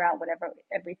figure out whatever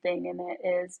everything in it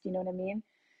is. Do you know what I mean?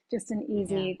 Just an Hmm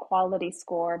yeah. easy quality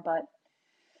score, but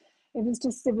it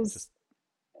Just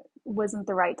wasn't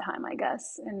the right time, I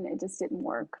guess, and it just didn't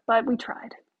work, but we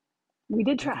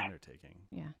did big try. undertaking.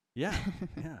 Yeah. Yeah,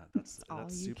 yeah, It's all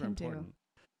that's you super can do. important.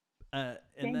 Uh,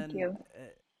 and Thank then you.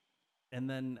 and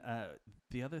then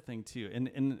the other thing too,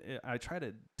 and I try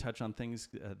to touch on things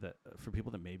that for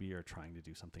people that maybe are trying to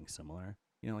do something similar.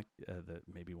 Like that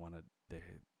maybe want to.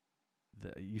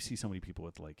 You see so many people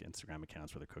with like Instagram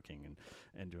accounts where they're cooking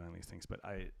and doing these things, but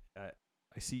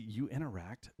I see you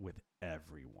interact with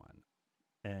everyone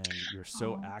and you're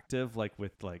so Oh, active like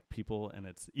with like people and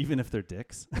it's even if they're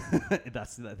dicks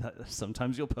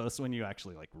sometimes you'll post when you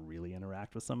actually like really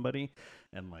interact with somebody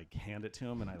and like hand it to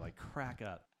them and I like crack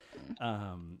up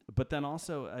but then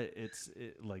also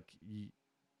like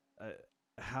uh,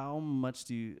 how much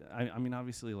do you I mean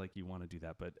obviously like you want to do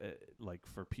that but like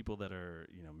for people that are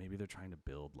maybe they're trying to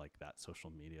build like that social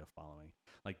media following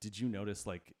like did you notice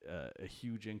like a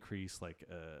huge increase like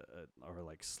or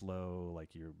like slow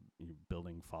like you're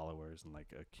building followers and like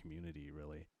a community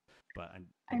really but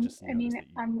I just I noticed mean, that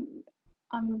you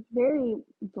I'm very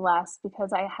blessed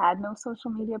because I had no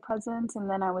social media presence, and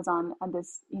then I was on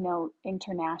this,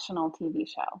 international TV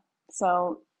show,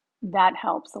 so that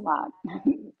helps a lot,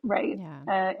 right? Yeah.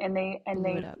 And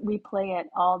Blew it they up. replay it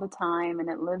all the time, and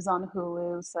it lives on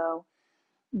Hulu, so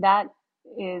that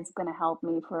is going to help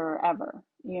me forever.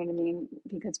 You know what I mean?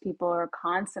 Because people are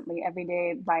constantly every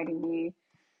day writing me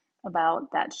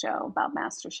about that show, about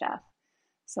MasterChef.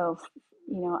 So,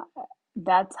 you know,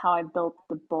 that's how I built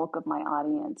the bulk of my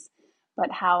audience.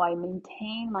 But how I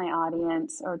maintain my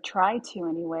audience or try to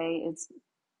anyway is,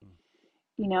 mm,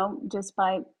 just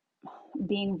by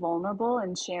being vulnerable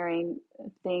and sharing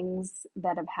things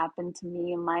that have happened to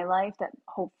me in my life that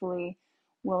hopefully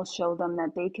will show them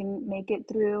that they can make it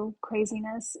through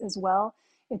craziness as well.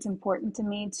 It's important to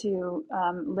me to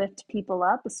lift people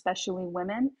up, especially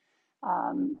women.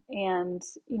 And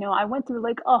I went through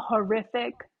like a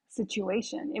horrific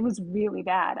situation. It was really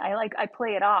bad. I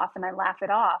play it off and I laugh it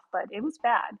off, but it was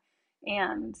bad.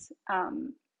 And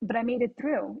but I made it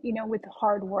through. With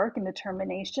hard work and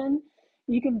determination,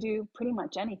 you can do pretty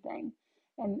much anything.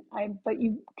 But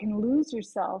you can lose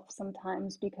yourself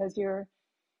sometimes because you're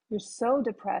so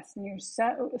depressed and you're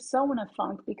so in a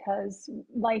funk because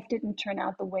life didn't turn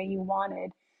out the way you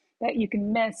wanted, that you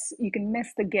can miss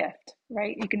the gift,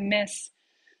 right? You can miss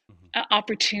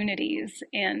opportunities.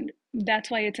 And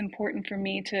that's why it's important for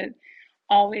me to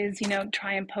always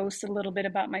try and post a little bit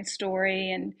about my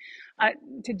story, and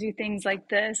to do things like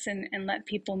this, and let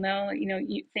people know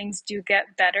things do get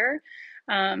better.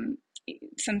 um,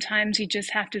 Sometimes you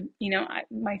just have to,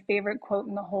 my favorite quote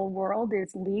in the whole world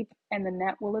is leap and the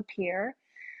net will appear.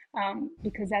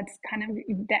 Because that's kind of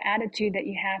the attitude that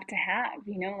you have,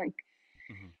 like,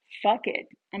 Mm-hmm. fuck it,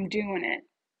 I'm doing it,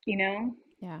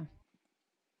 Yeah.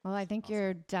 Well, I think Awesome.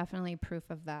 you're definitely proof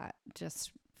of that,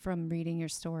 just from reading your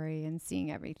story and seeing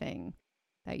everything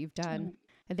that you've done.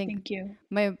 I think Thank you.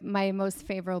 my most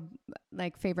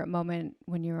favorite moment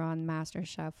when you were on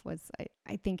MasterChef was,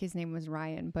 I think his name was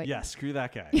Ryan, but Yeah, screw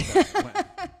that guy.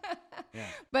 Yeah.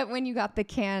 But when you got the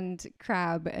canned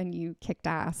crab and you kicked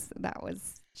ass, that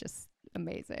was just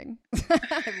amazing. I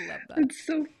love that. It's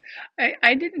so,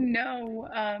 I didn't know.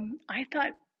 I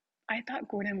thought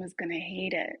Gordon was gonna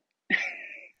hate it.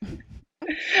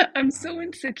 I'm so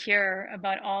insecure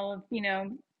about all of,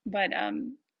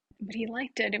 but he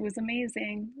liked it. It was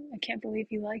amazing. I can't believe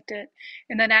he liked it.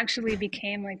 And that actually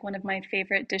became like one of my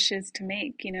favorite dishes to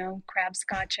make, crab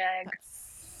scotch egg.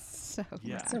 That's so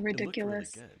Yeah, It's so it looked really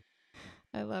ridiculous. good.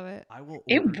 I love it. I will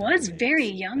It order was double very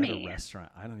eggs yummy. at a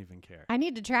restaurant. I don't even care. I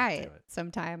need to try Let's do it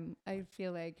sometime. I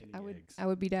feel like Any eggs. I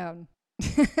would be down.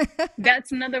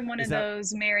 That's another one Is of that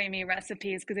those marry me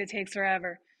recipes because it takes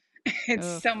forever. It's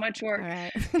Ugh. so much All work.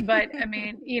 right. But I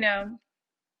mean,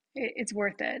 it's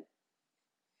worth it.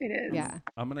 It is. Yeah,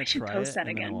 I'm I gonna should try post it that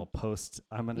and then again. I'll post.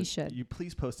 you should. You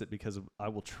please post it because I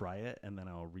will try it and then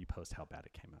I'll repost how bad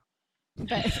it came out.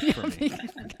 But For me.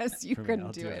 because you For me, couldn't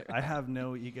I'll do it. I have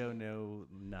no ego, no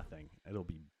nothing. It'll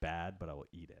be bad, but I will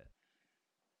eat it.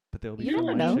 But there'll be You No, never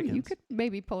fried know. chickens. You could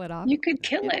maybe pull it off. You could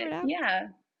kill You it. never know. Yeah,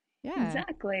 Yeah.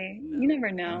 exactly. No. You never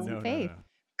Have know. some No, faith.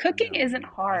 Cooking no. isn't I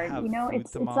hard. have food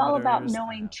It's all about thermometers.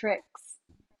 knowing tricks.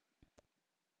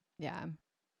 Yeah.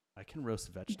 I can roast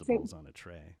So vegetables on a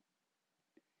tray.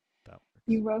 That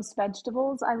you works. roast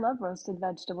vegetables? I love roasted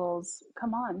vegetables.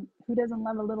 Come on, who doesn't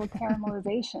love a little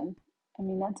caramelization? I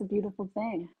mean, that's a beautiful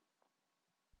thing.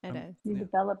 It is. You Yeah.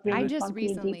 develop And I really just funky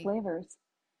and deep recently, flavors.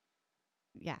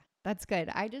 yeah, that's good.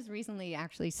 I just recently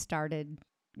actually started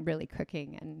really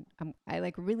cooking, and I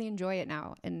like really enjoy it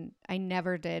now. And I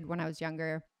never did when I was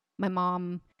younger. My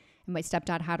mom and my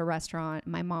stepdad had a restaurant.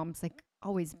 My mom's like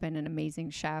always been an amazing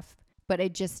chef, but I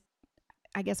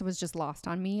guess it was just lost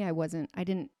on me. I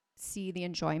didn't see the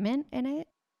enjoyment in it.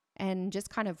 And just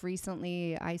kind of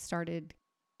recently, I started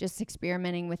just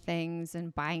experimenting with things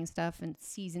and buying stuff and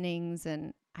seasonings.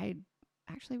 And I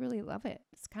actually really love it.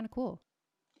 It's kind of cool.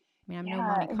 I mean, I'm no Yeah,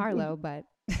 Monte Carlo, but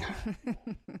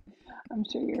I'm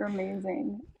sure you're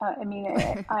amazing. I mean,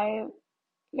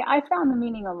 yeah, I found the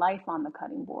meaning of life on the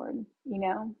cutting board.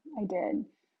 I did.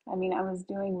 I mean, I was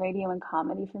doing radio and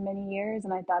comedy for many years,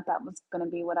 and I thought that was going to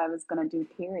be what I was going to do,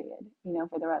 period,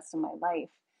 for the rest of my life.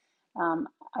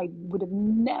 I would have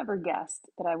never guessed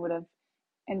that I would have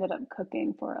ended up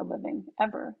cooking for a living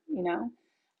ever.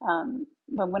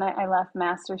 But when I left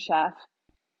MasterChef,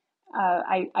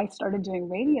 I started doing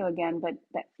radio again, but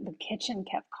the kitchen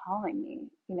kept calling me.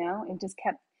 It just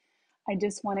kept. I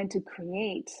just wanted to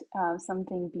create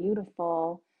something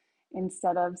beautiful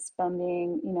instead of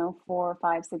spending 4,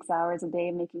 5, 6 hours a day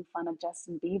making fun of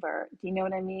Justin Bieber. Do you know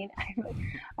what I mean?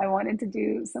 I wanted to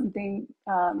do something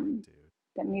Dude.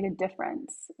 that made a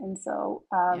difference, and so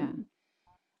yeah.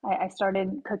 I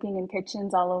started cooking in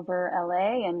kitchens all over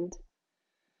LA and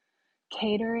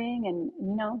catering and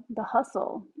the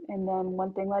hustle, and then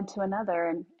one thing led to another,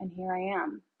 and here I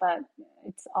am. But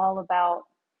it's all about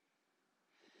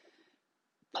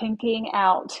pinking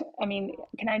out. I mean,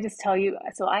 can I just tell you,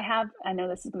 so I know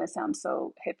this is going to sound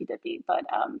so hippy dippy, but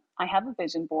I have a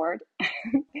vision board.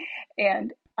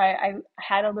 And I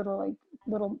had a little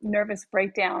nervous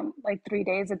breakdown like 3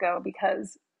 days ago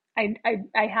because I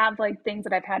have like things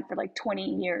that I've had for like 20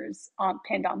 years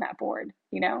pinned on that board,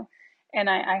 and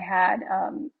I had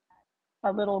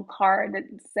a little card that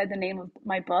said the name of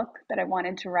my book that I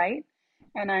wanted to write.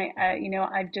 And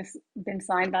I've just been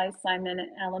signed by Simon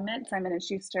and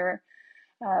Schuster,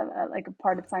 like a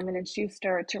part of Simon and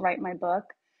Schuster to write my book.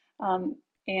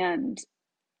 And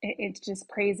it's just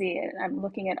crazy. And I'm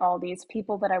looking at all these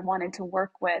people that I wanted to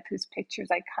work with, whose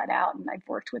pictures I cut out, and I've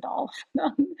worked with all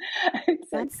of them.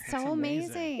 That's so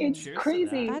amazing. It's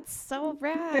crazy. That's so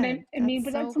rad. But I mean,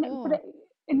 but so that's cool.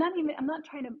 and not even, I'm not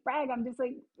trying to brag. I'm just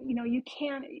like, you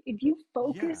can't, if you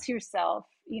focus yourself,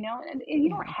 and you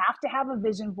don't have to have a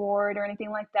vision board or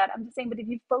anything like that. I'm just saying, but if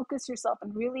you focus yourself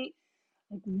and really,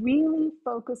 like, really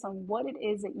focus on what it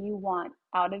is that you want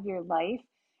out of your life,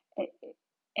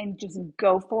 and just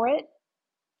go for it,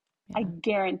 I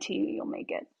guarantee you'll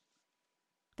make it.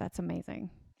 That's amazing.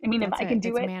 I mean, if I can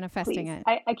do it, manifesting please.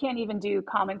 it. I can't even do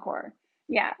Common Core.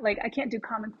 Yeah, like I can't do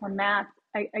Common Core math.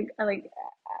 I like,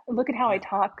 look at how I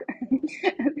talk.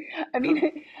 I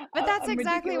mean, but that's I'm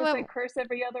exactly ridiculous. what I curse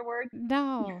every other word.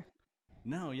 No,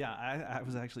 yeah, I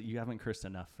was actually, you haven't cursed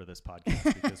enough for this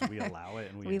podcast because we allow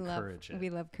it and we encourage it. We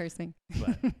love cursing.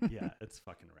 But yeah, it's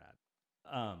fucking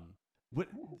rad.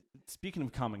 Speaking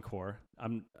of Common Core,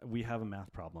 we have a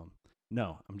math problem.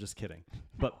 No, I'm just kidding.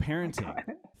 But parenting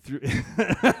through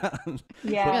Yeah.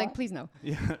 You're like, please no.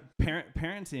 Yeah,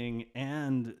 parenting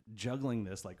and juggling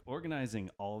this, like organizing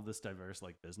all of this diverse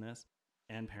like business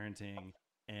and parenting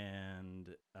and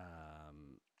I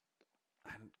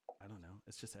don't know.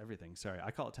 It's just everything. Sorry,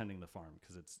 I call it tending the farm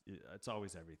because it's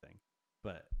always everything.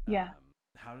 But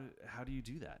how do you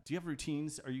do that? Do you have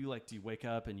routines? Are you like, do you wake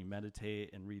up and you meditate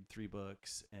and read 3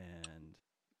 books and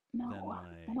no, then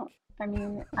like... I don't. I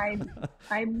mean,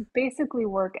 I basically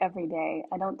work every day.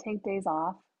 I don't take days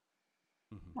off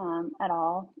at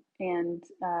all, and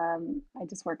I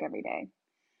just work every day.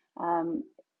 I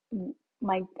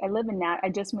live in I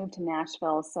just moved to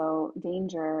Nashville, so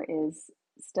Danger is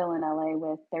still in LA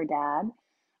with their dad,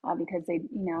 because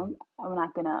I'm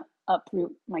not gonna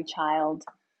uproot my child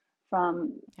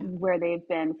from where they've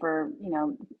been for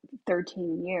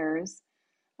 13 years,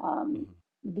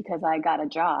 because I got a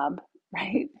job,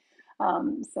 right?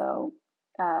 So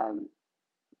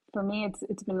for me,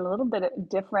 it's been a little bit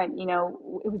different. It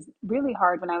was really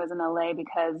hard when I was in LA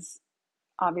because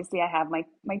obviously I have my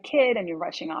kid, and you're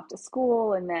rushing off to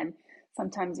school, and then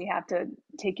sometimes you have to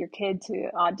take your kid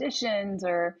to auditions,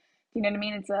 or you know what I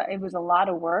mean. It was a lot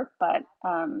of work, but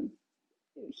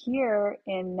here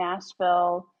in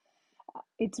Nashville,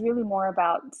 it's really more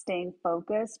about staying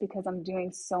focused because I'm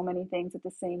doing so many things at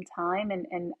the same time,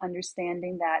 and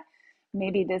understanding that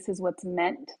maybe this is what's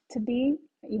meant to be,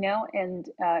 and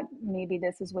maybe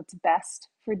this is what's best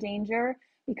for Danger,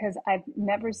 because I've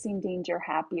never seen Danger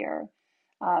happier.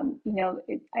 I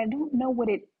don't know what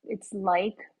it's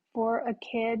like for a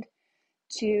kid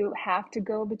to have to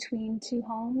go between 2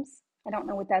 homes. I don't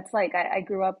know what that's like. I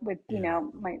grew up with,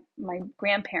 my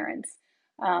grandparents.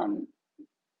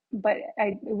 But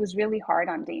it was really hard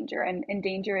on Danger, and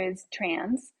Danger is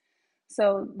trans.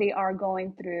 So they are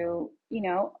going through,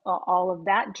 all of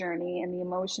that journey and the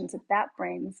emotions that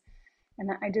brings. And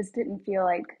I just didn't feel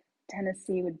like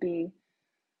Tennessee would be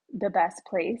the best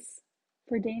place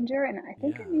for Danger. And I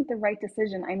think I made the right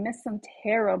decision. I miss them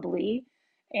terribly.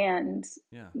 And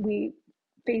we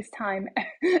FaceTime.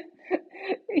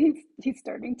 He's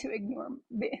starting to ignore.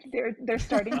 They're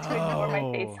starting to ignore my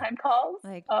FaceTime calls,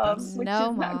 which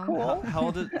is not cool. How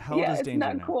old is Danger it's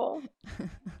not now? cool.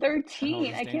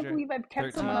 13. I can't believe I've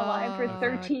kept someone alive for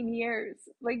 13 years.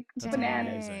 Like, that's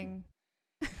bananas. amazing.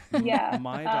 Yeah.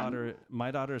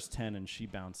 My daughter's 10 and she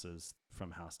bounces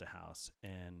from house to house.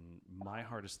 And my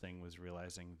hardest thing was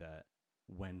realizing that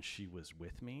when she was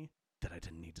with me, that I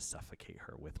didn't need to suffocate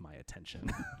her with my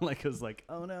attention. Like, I was like,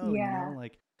 oh no,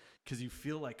 like, because you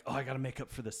feel like, oh, I got to make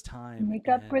up for this time. Make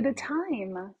up for the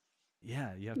time.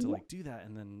 Yeah, you have to like do that,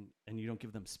 and you don't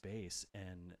give them space.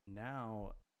 And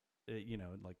now,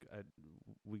 like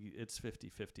it's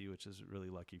 50-50, which is really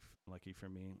lucky for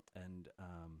me. And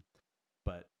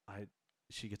but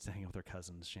she gets to hang out with her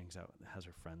cousins. She hangs out, has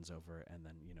her friends over, and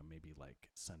then maybe like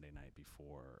Sunday night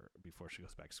before she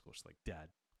goes back to school, she's like, Dad,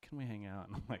 can we hang out?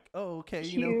 And I'm like, oh, okay,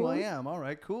 Cute. you know who I am. All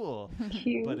right, cool.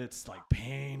 Cute. But it's like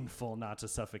painful not to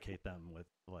suffocate them with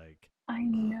like. I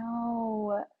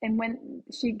know. And when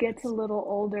she gets a little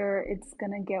older, it's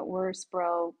gonna get worse,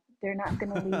 bro. They're not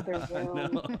gonna leave their room.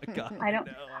 No, God, I don't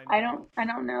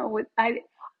know what I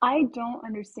don't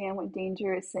understand what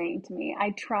Danger is saying to me.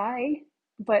 I try,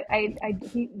 but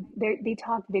they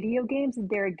talk video games, and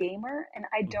they're a gamer, and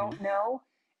I don't know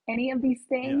any of these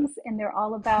things, and they're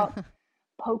all about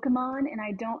Pokemon, and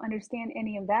I don't understand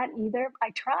any of that either.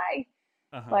 I try,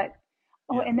 but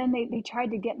Oh, and then they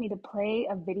tried to get me to play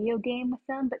a video game with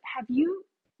them. But have you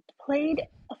played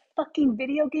a fucking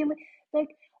video game?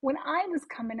 Like when I was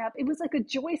coming up, it was like a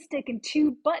joystick and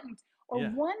 2 buttons or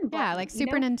 1 button. Yeah, like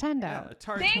Super Nintendo. Yeah,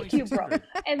 Atari Thank you, bro.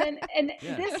 2600. And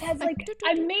this has like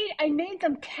I made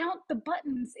them count the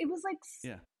buttons. It was like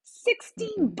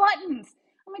 16 buttons.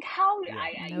 I'm like, how?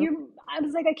 I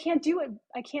was like, I can't do it.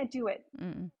 I can't do it.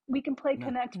 We can play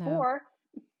Connect 4.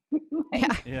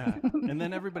 Yeah. And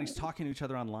then everybody's talking to each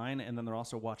other online, and then they're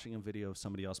also watching a video of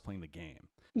somebody else playing the game.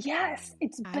 Yes,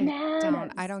 it's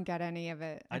bananas. I don't get any of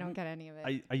it. I don't get any of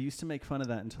it. I used to make fun of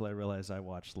that until I realized I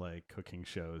watched like cooking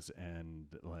shows and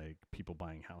like people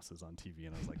buying houses on TV,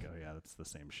 and I was like, oh yeah, that's the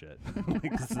same shit. Like,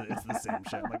 it's the same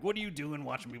shit. I'm like, what are you doing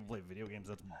watching people play video games?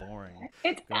 That's boring.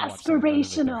 It's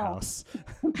aspirational.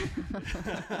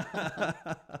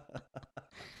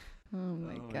 Oh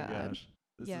my gosh.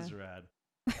 This is rad.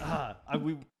 I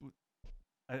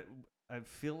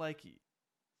feel like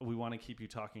we want to keep you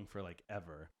talking for like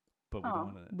ever, but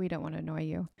we don't want to annoy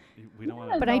you. We don't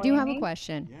want to. But I do have a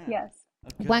question. Yeah. Yes.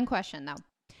 Okay. One question though.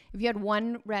 If you had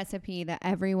one recipe that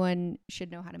everyone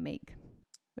should know how to make,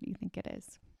 what do you think it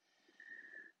is?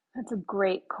 That's a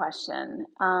great question.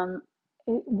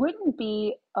 It wouldn't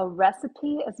be a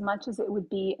recipe as much as it would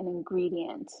be an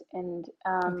ingredient. And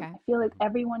I feel like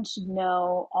everyone should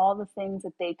know all the things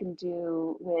that they can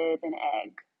do with an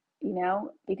egg,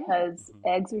 because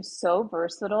eggs are so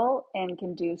versatile and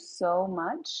can do so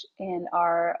much and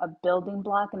are a building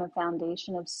block and a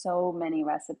foundation of so many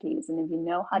recipes. And if you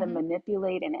know how to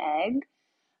manipulate an egg,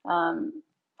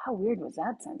 how weird was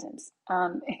that sentence?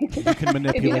 You can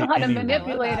manipulate if you know how to anyone.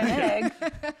 manipulate an egg,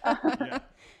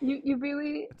 you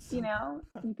really,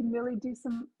 you can really do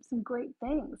some great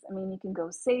things. I mean, you can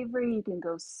go savory, you can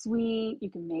go sweet,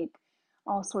 you can make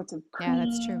all sorts of creams. Yeah,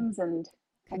 that's true. And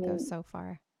Could go so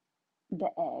far. The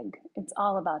egg. It's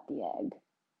all about the egg.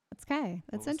 That's okay.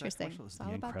 That's interesting. That was it's the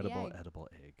all about incredible the egg. edible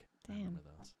egg. Damn.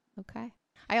 Those. Okay.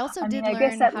 I also did I learn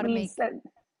guess that how to make.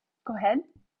 Go ahead.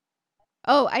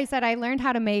 Oh, I said I learned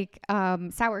how to make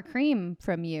sour cream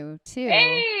from you too.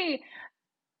 Hey,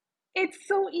 it's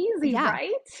so easy,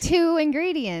 right? 2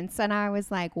 ingredients, and I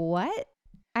was like, "What?"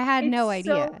 I had no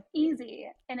idea. So easy,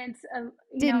 and it's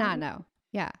did not know.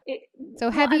 Yeah.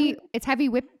 So heavy. It's heavy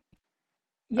whip.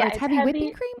 Yeah, it's heavy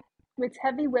whipping cream. It's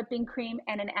heavy whipping cream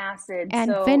and an acid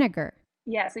and vinegar.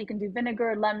 Yeah, so you can do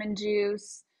vinegar, lemon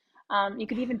juice. You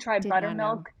could even try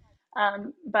buttermilk.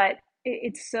 But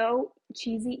it's so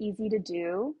cheesy, easy to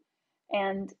do,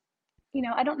 and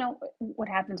I don't know what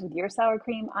happens with your sour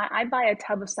cream. I buy a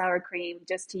tub of sour cream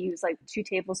just to use like 2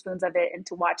 tablespoons of it and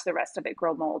to watch the rest of it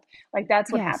grow mold. Like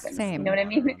that's what happens. Same. You know what I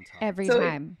mean? Every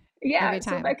time.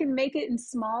 So if I can make it in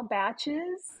small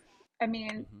batches, I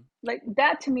mean, like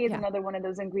that to me is another one of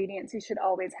those ingredients you should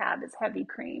always have is heavy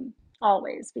cream,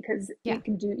 always, because you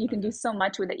can do so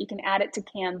much with it. You can add it to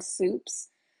canned soups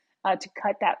to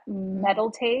cut that metal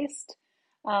taste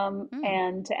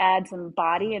and to add some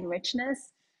body and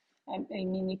richness. I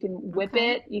mean, you can whip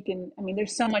it.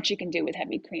 There's so much you can do with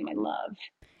heavy cream.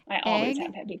 I always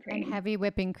have heavy cream. And heavy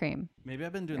whipping cream. Maybe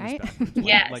I've been doing this backwards.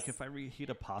 Yes. Like if I reheat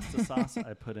a pasta sauce,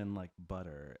 I put in like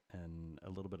butter and a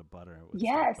little bit of butter.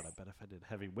 Yes. But I bet if I did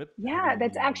heavy whip. Yeah,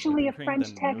 that's actually a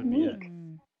French technique.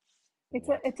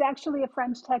 It's actually a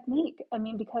French technique. I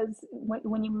mean, because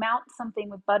when you mount something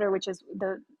with butter, which is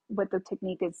what the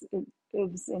technique is in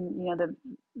the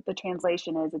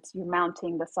translation is, it's you're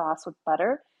mounting the sauce with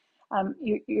butter.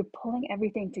 You're pulling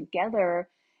everything together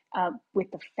with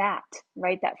the fat,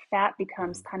 right? That fat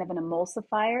becomes kind of an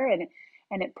emulsifier,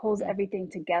 and it pulls everything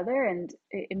together, and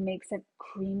it makes it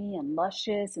creamy and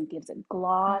luscious, and gives it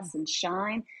gloss and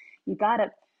shine.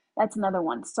 That's another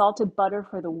one. Salted butter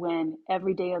for the win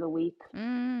every day of the week.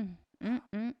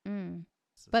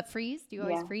 But freeze? Do you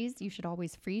always freeze? You should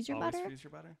always freeze your butter. Freeze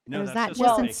your butter? No, or is that's that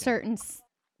just in baking.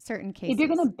 certain cases? If you're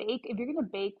gonna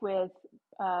bake with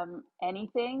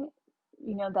anything,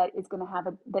 that is gonna have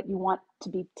that you want to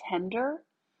be tender,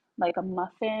 like a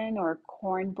muffin or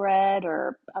cornbread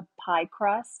or a pie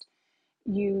crust,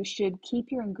 you should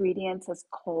keep your ingredients as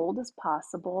cold as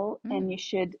possible, and you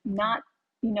should not,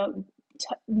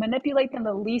 manipulate them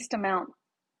the least amount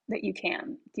that you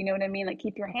can. Do you know what I mean? Like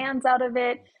keep your hands out of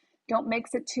it. Don't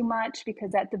mix it too much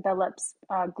because that develops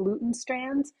gluten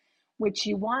strands, which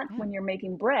you want when you're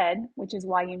making bread, which is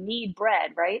why you need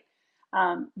bread, right?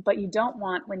 But you don't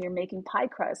want when you're making pie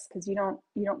crust because you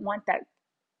don't want that,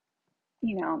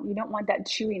 you don't want that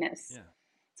chewiness. Yeah.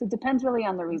 So it depends really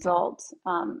on the result.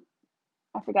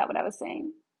 I forgot what I was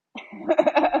saying.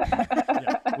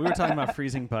 Yeah, we were talking about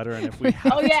freezing butter, and if we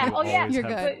have Oh yeah, to oh yeah. always You're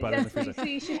have good. butter in the That's so, freezer. so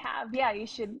you should have, yeah, you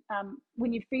should,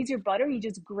 when you freeze your butter, you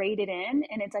just grate it in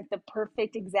and it's like the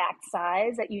perfect exact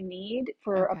size that you need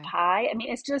for a Okay. pie. I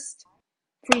mean, it's just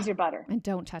freeze your butter. And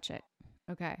don't touch it.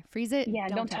 Okay. Freeze it. Yeah,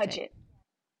 Don't touch touch it. it.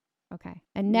 Okay.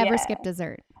 And never Yeah. skip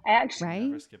dessert, I actually, right?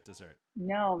 Never skip dessert.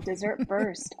 no, dessert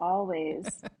first, always.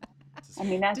 I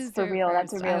mean, that's for Dessert real.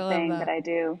 That's a first. I real love thing that that. I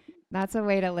do. That's a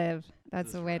way to live.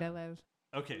 That's That's a way to right. live.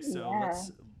 Okay, so Yeah.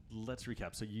 let's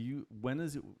recap. So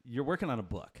you're working on a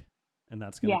book, and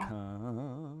that's gonna Yeah.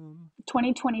 come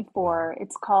 2024.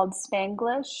 It's called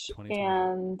Spanglish,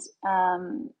 2024.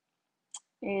 and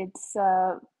it's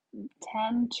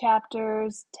 10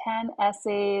 chapters, 10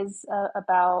 essays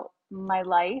about my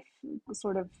life,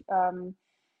 sort of,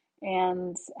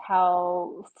 and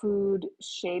how food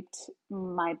shaped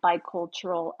my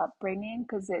bicultural upbringing.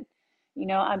 Because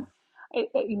when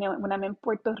I'm in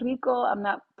Puerto Rico, I'm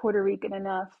not Puerto Rican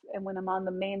enough, and when I'm on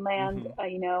the mainland,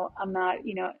 Mm-hmm. I'm not,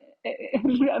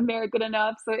 American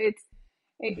enough. So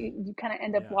you kind of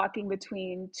end up Yeah. walking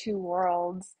between two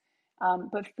worlds,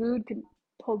 but food can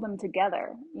pull them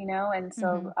together, and Mm-hmm.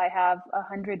 so I have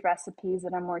 100 recipes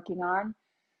that I'm working on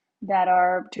that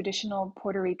are traditional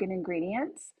Puerto Rican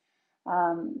ingredients,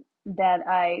 that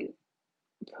I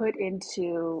put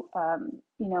into,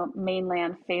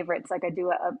 mainland favorites. Like I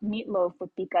do a meatloaf with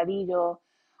picadillo,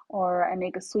 or I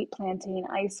make a sweet plantain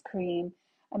ice cream.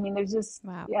 I mean, there's just,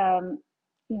 Wow.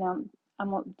 you know, I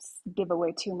won't give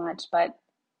away too much, but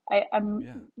I'm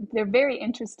Yeah. they're very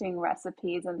interesting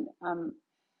recipes, and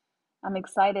I'm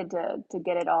excited to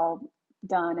get it all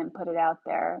done and put it out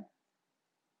there.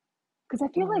 Because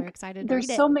I feel Well, we're like excited to read there's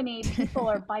it. so many people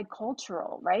are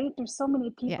bicultural, right? There's so many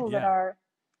Yeah. people Yeah.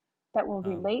 that will Um.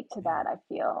 relate to Yeah. that, I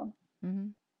feel. Mm-hmm.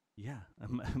 Yeah.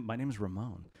 My name's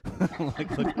Ramon. Look,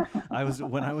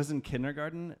 when I was in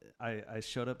kindergarten, I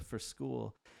showed up for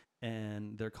school,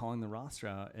 and they're calling the roster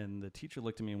out, and the teacher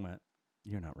looked at me and went,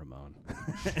 "You're not Ramon,"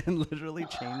 and literally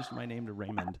changed my name to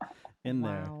Raymond in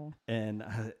there, Wow. and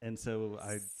so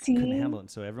I couldn't See? handle it,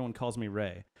 and so everyone calls me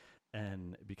Ray.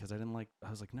 And because I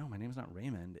was like, no, my name's not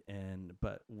Raymond.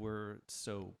 But we're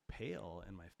so pale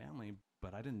in my family,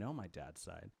 but I didn't know my dad's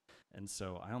side. And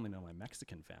so I only know my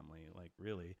Mexican family, like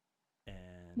really.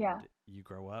 And Yeah. you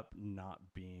grow up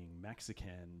not being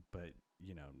Mexican, but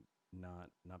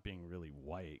not being really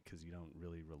white because you don't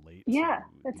really relate to Yeah,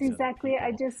 that's these other exactly.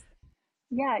 people.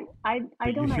 Yeah, I But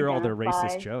you don't hear all their racist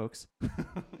identify. jokes,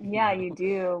 Yeah, you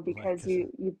do, like, because 'cause,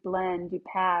 you blend, you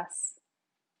pass.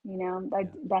 yeah,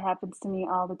 That happens to me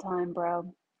all the time,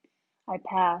 bro. I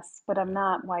pass, but I'm yeah,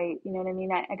 not white. You know what I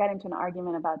mean? I got into an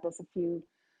argument about this a few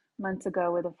months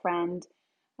ago with a friend,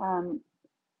 um,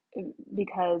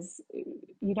 because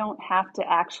you don't have to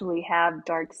actually have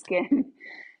dark skin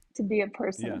to be a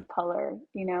person yeah, of color.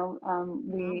 No.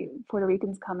 We Puerto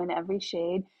Ricans come in every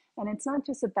shade, and it's not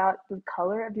just about the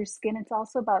color of your skin, it's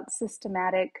also about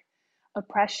systematic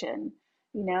oppression.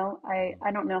 mhm,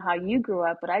 I don't know how you grew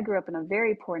up, but I grew up in a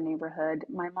very poor neighborhood.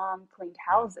 My mom cleaned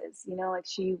yeah, houses, like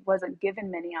she wasn't given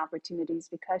many opportunities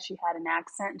because she had an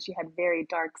accent and she had very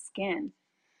dark skin.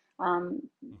 Um,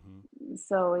 hmm,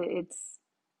 so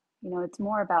it's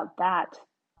more about that.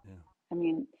 yeah. I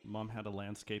mean, Mom had a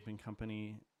landscaping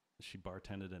company. She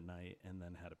bartended at night and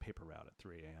then had a paper route at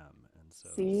 3 a.m. And so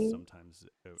see, sometimes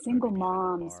I would single be behind a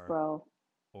moms, bar bro.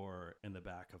 or in the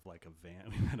back of like a van.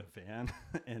 We had a van.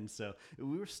 And so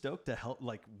we were stoked to help.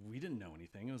 Like, we didn't know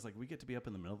anything. It was like we get to be up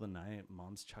in the middle of the night.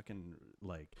 Mom's chucking,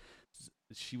 like,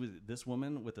 this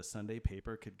woman with a Sunday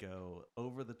paper could go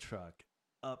over the truck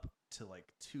up to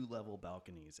like 2-level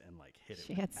balconies and like hit it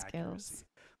She with had accuracy. skills.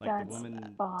 Like, the That's woman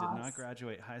did not boss.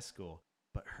 graduate high school,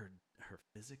 but her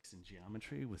physics and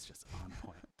geometry was just on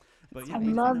point. But I yeah, we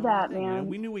didn't love know that, anything. man.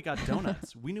 We knew we got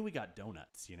donuts.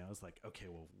 It's like, okay,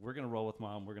 well, we're gonna roll with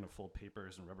Mom. We're gonna fold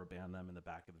papers and rubber band them in the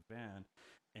back of the van,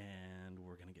 and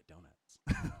we're gonna get donuts.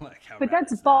 Like, how But rad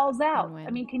that's is that? balls out. I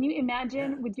Win-win. mean, can you Yeah.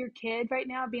 imagine with your kid right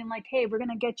now being like, "Hey, we're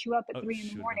gonna get you up at Oh, 3 in the she would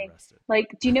have been morning." arrested.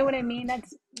 Like, do you know what I mean?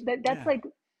 That's Yeah. like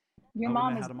your I wouldn't mom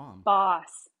have is had a mom.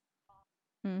 boss.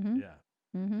 Mm-hmm. Yeah.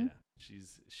 Mm-hmm. Yeah.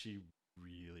 She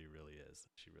really, really is.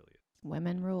 She really is.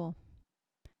 Women rule.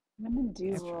 Women do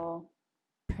That's true. rule.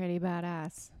 Pretty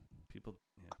badass. People.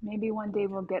 Yeah. Maybe one day Get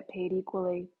we'll it. get paid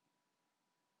equally.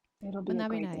 It'll be Wouldn't a that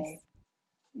be great nice? day.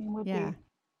 It would Yeah.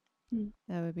 be.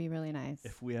 That would be really nice.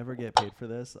 If we ever get paid for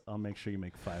this, I'll make sure you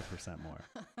make 5% more.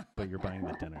 But you're buying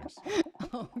the dinners.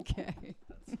 Okay.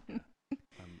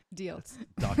 Deal. It's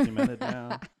documented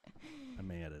now. I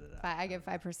may edit it out. I get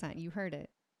 5%. You heard it.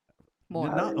 More.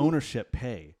 Not ownership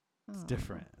pay. It's Oh.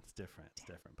 different. It's different.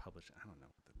 Publishing. I don't know.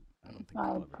 I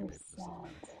don't think 5%.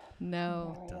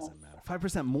 No. it doesn't matter.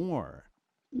 5% more,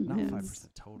 not 5%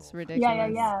 total. It's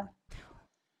ridiculous. Yeah.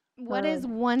 What is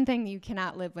one thing you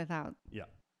cannot live without? Yeah.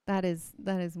 That is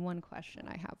one question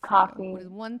I have for Coffee. you. What is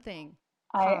one thing?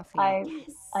 I Coffee.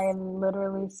 have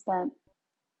literally spent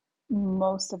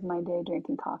most of my day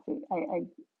drinking coffee.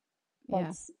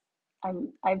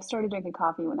 I've started drinking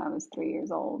coffee when I was 3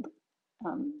 years old.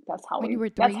 That's how When you were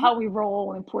that's 3? how we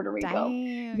roll in Puerto Rico.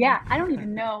 Dang. Yeah, I don't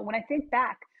even know. When I think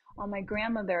back on my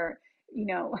grandmother,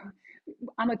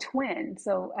 I'm a twin,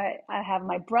 so I have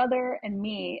my brother and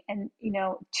me, and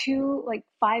two like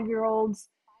 5-year-olds,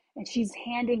 and she's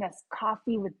handing us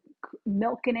coffee with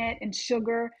milk in it and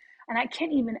sugar, and I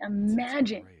can't even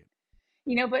imagine,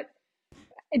 but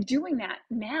doing that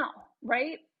now,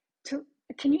 right?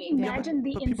 Can you imagine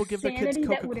the people give their kids insanity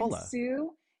that would Coca-Cola.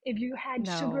 ensue if you had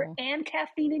sugar and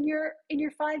caffeine in your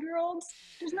 5-year-olds?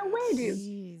 There's no way, dude.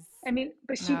 Jeez. I mean,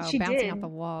 but she bouncing did. off the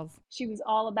walls. She was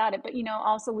all about it. But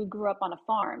also we grew up on a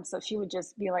farm, so she would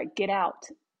just be like, "Get out,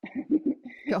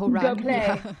 Go run, go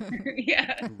play."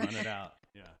 Yeah. Run it out.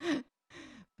 Yeah.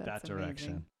 That direction.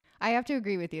 Amazing. I have to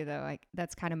agree with you though. Like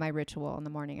that's kind of my ritual in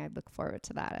the morning. I look forward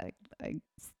to that.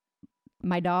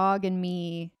 My dog and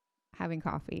me having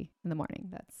coffee in the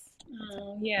morning. That's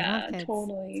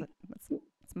totally.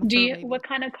 It's what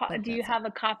kind of do you have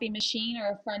a coffee machine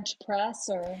or a French press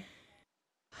or?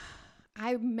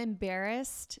 I'm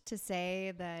embarrassed to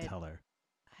say that. Tell her.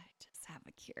 I just have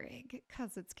a Keurig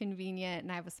because it's convenient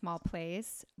and I have a small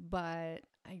place. But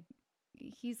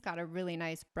he's got a really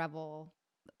nice Breville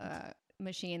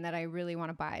machine that I really want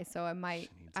to buy. So I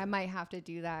might have to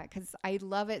do that because I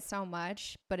love it so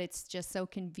much. But it's just so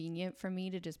convenient for me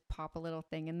to just pop a little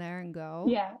thing in there and go.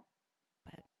 Yeah.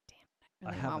 But damn,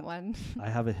 I really want one. I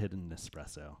have a hidden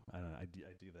espresso. I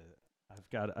do that. I've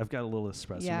got a little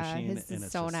espresso machine, his and is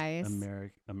it's so just nice.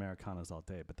 Americanos all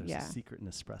day. But there's a secret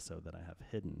Nespresso that I have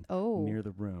hidden near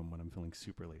the room when I'm feeling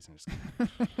super lazy.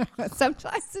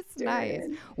 Sometimes it's nice.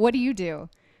 What do you do?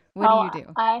 What do you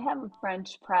do? I have a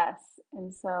French press,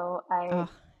 and so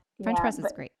French press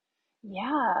is great.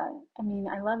 Yeah, I mean,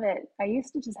 I love it. I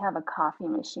used to just have a coffee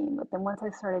machine, but then once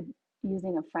I started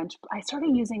using a French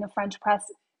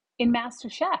press in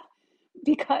MasterChef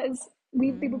because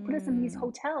they would put us in these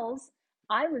hotels.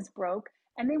 I was broke,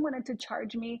 and they wanted to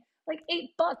charge me like $8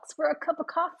 for a cup of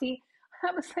coffee.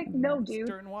 I was like, no, dude.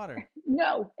 Stir in water.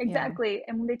 No, exactly. Yeah.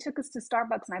 And when they took us to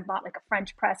Starbucks and I bought like a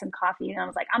French press and coffee, and I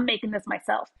was like, I'm making this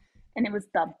myself. And it was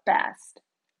the best.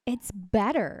 It's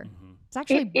better. Mm-hmm. It's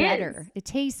actually better. It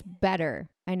tastes better.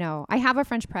 I know. I have a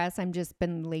French press. I've just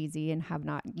been lazy and have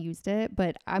not used it,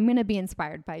 but I'm going to be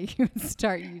inspired by you and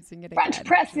start using it French again.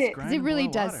 press it. Because it really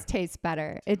does taste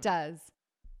better. It does.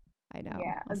 I know.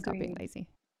 Yeah, I'll stop being lazy.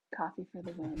 Coffee for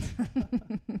the win.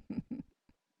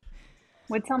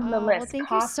 What's on the list? Well, thank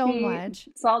Coffee, you so much.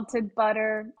 Salted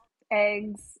butter,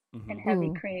 eggs, and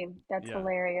heavy cream. That's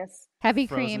hilarious. Heavy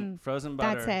cream. Frozen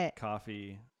butter. That's it.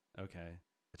 Coffee. Okay.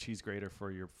 A cheese grater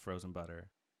for your frozen butter.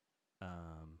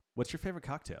 What's your favorite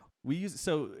cocktail?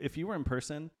 So if you were in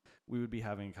person, we would be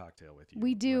having a cocktail with you.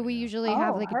 We do. Right we now. usually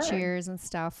have like a cheers and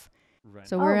stuff. Right.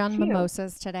 So we're on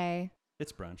mimosas today.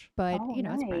 It's brunch. But,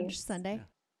 it's brunch Sunday. Yeah.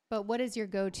 But what is your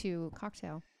go-to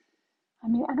cocktail? I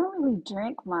mean, I don't really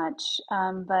drink much,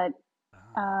 but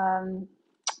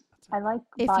I like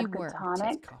vodka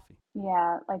tonic.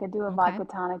 Yeah, like I do a vodka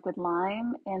tonic with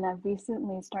lime, and I've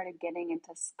recently started getting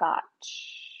into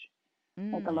scotch,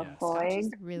 like a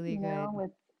Lafroig, really good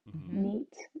with neat.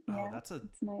 Yeah, it's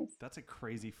nice. That's a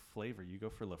crazy flavor. You go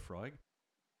for Lafroig?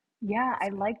 Yeah, I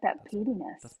like that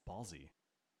peatiness. That's ballsy.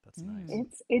 That's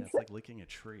nice. It's like licking a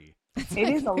tree. It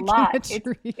is a lot.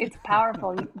 It's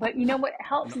powerful. But you know what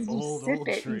helps is you sip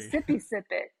it. You sip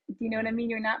it. You know what I mean?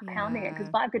 You're not pounding it because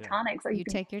vodka tonics. Like you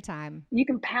take your time. You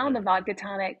can pound a vodka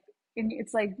tonic, and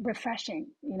it's like refreshing,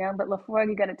 But Lafroig,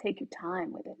 you got to take your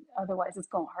time with it. Otherwise, it's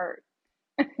gonna hurt.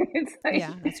 It's like,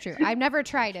 yeah, that's true. I've never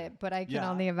tried it, but I can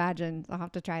only imagine. I'll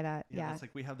have to try that. Yeah, it's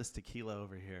like we have this tequila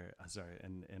over here.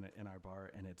 In our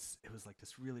bar, and it was like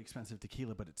this really expensive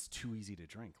tequila, but it's too easy to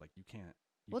drink. Like you can't.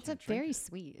 Well, it's very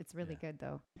sweet. It's really good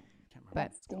though.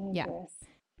 But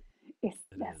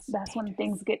that's when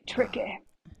things get tricky.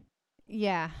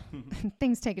 Yeah,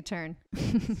 things take a turn.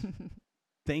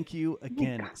 Thank you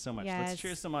again so much. Let's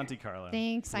cheers to Monte Carlo.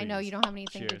 Thanks. Please. I know you don't have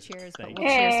anything to cheers, but we'll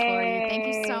cheers for you. Thank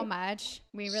you so much.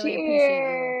 We really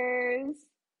appreciate you.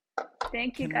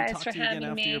 Thank you guys for having me. Can we talk to you again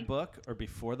after your book or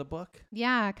before the book?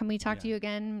 Yeah. Can we talk to you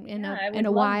again in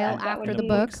a while after the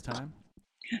book?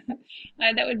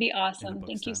 That would be awesome.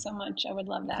 Thank you so much. I would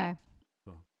love that. Okay.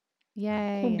 Cool.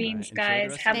 Yay. Cool beans, Enjoy the guys.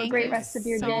 rest Have of a your great day. rest of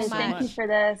your so day. much. Thank you for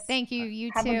this. Thank you.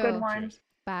 You Have too. a good one. Cheers.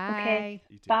 Bye. Okay.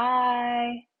 You too.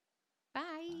 Bye.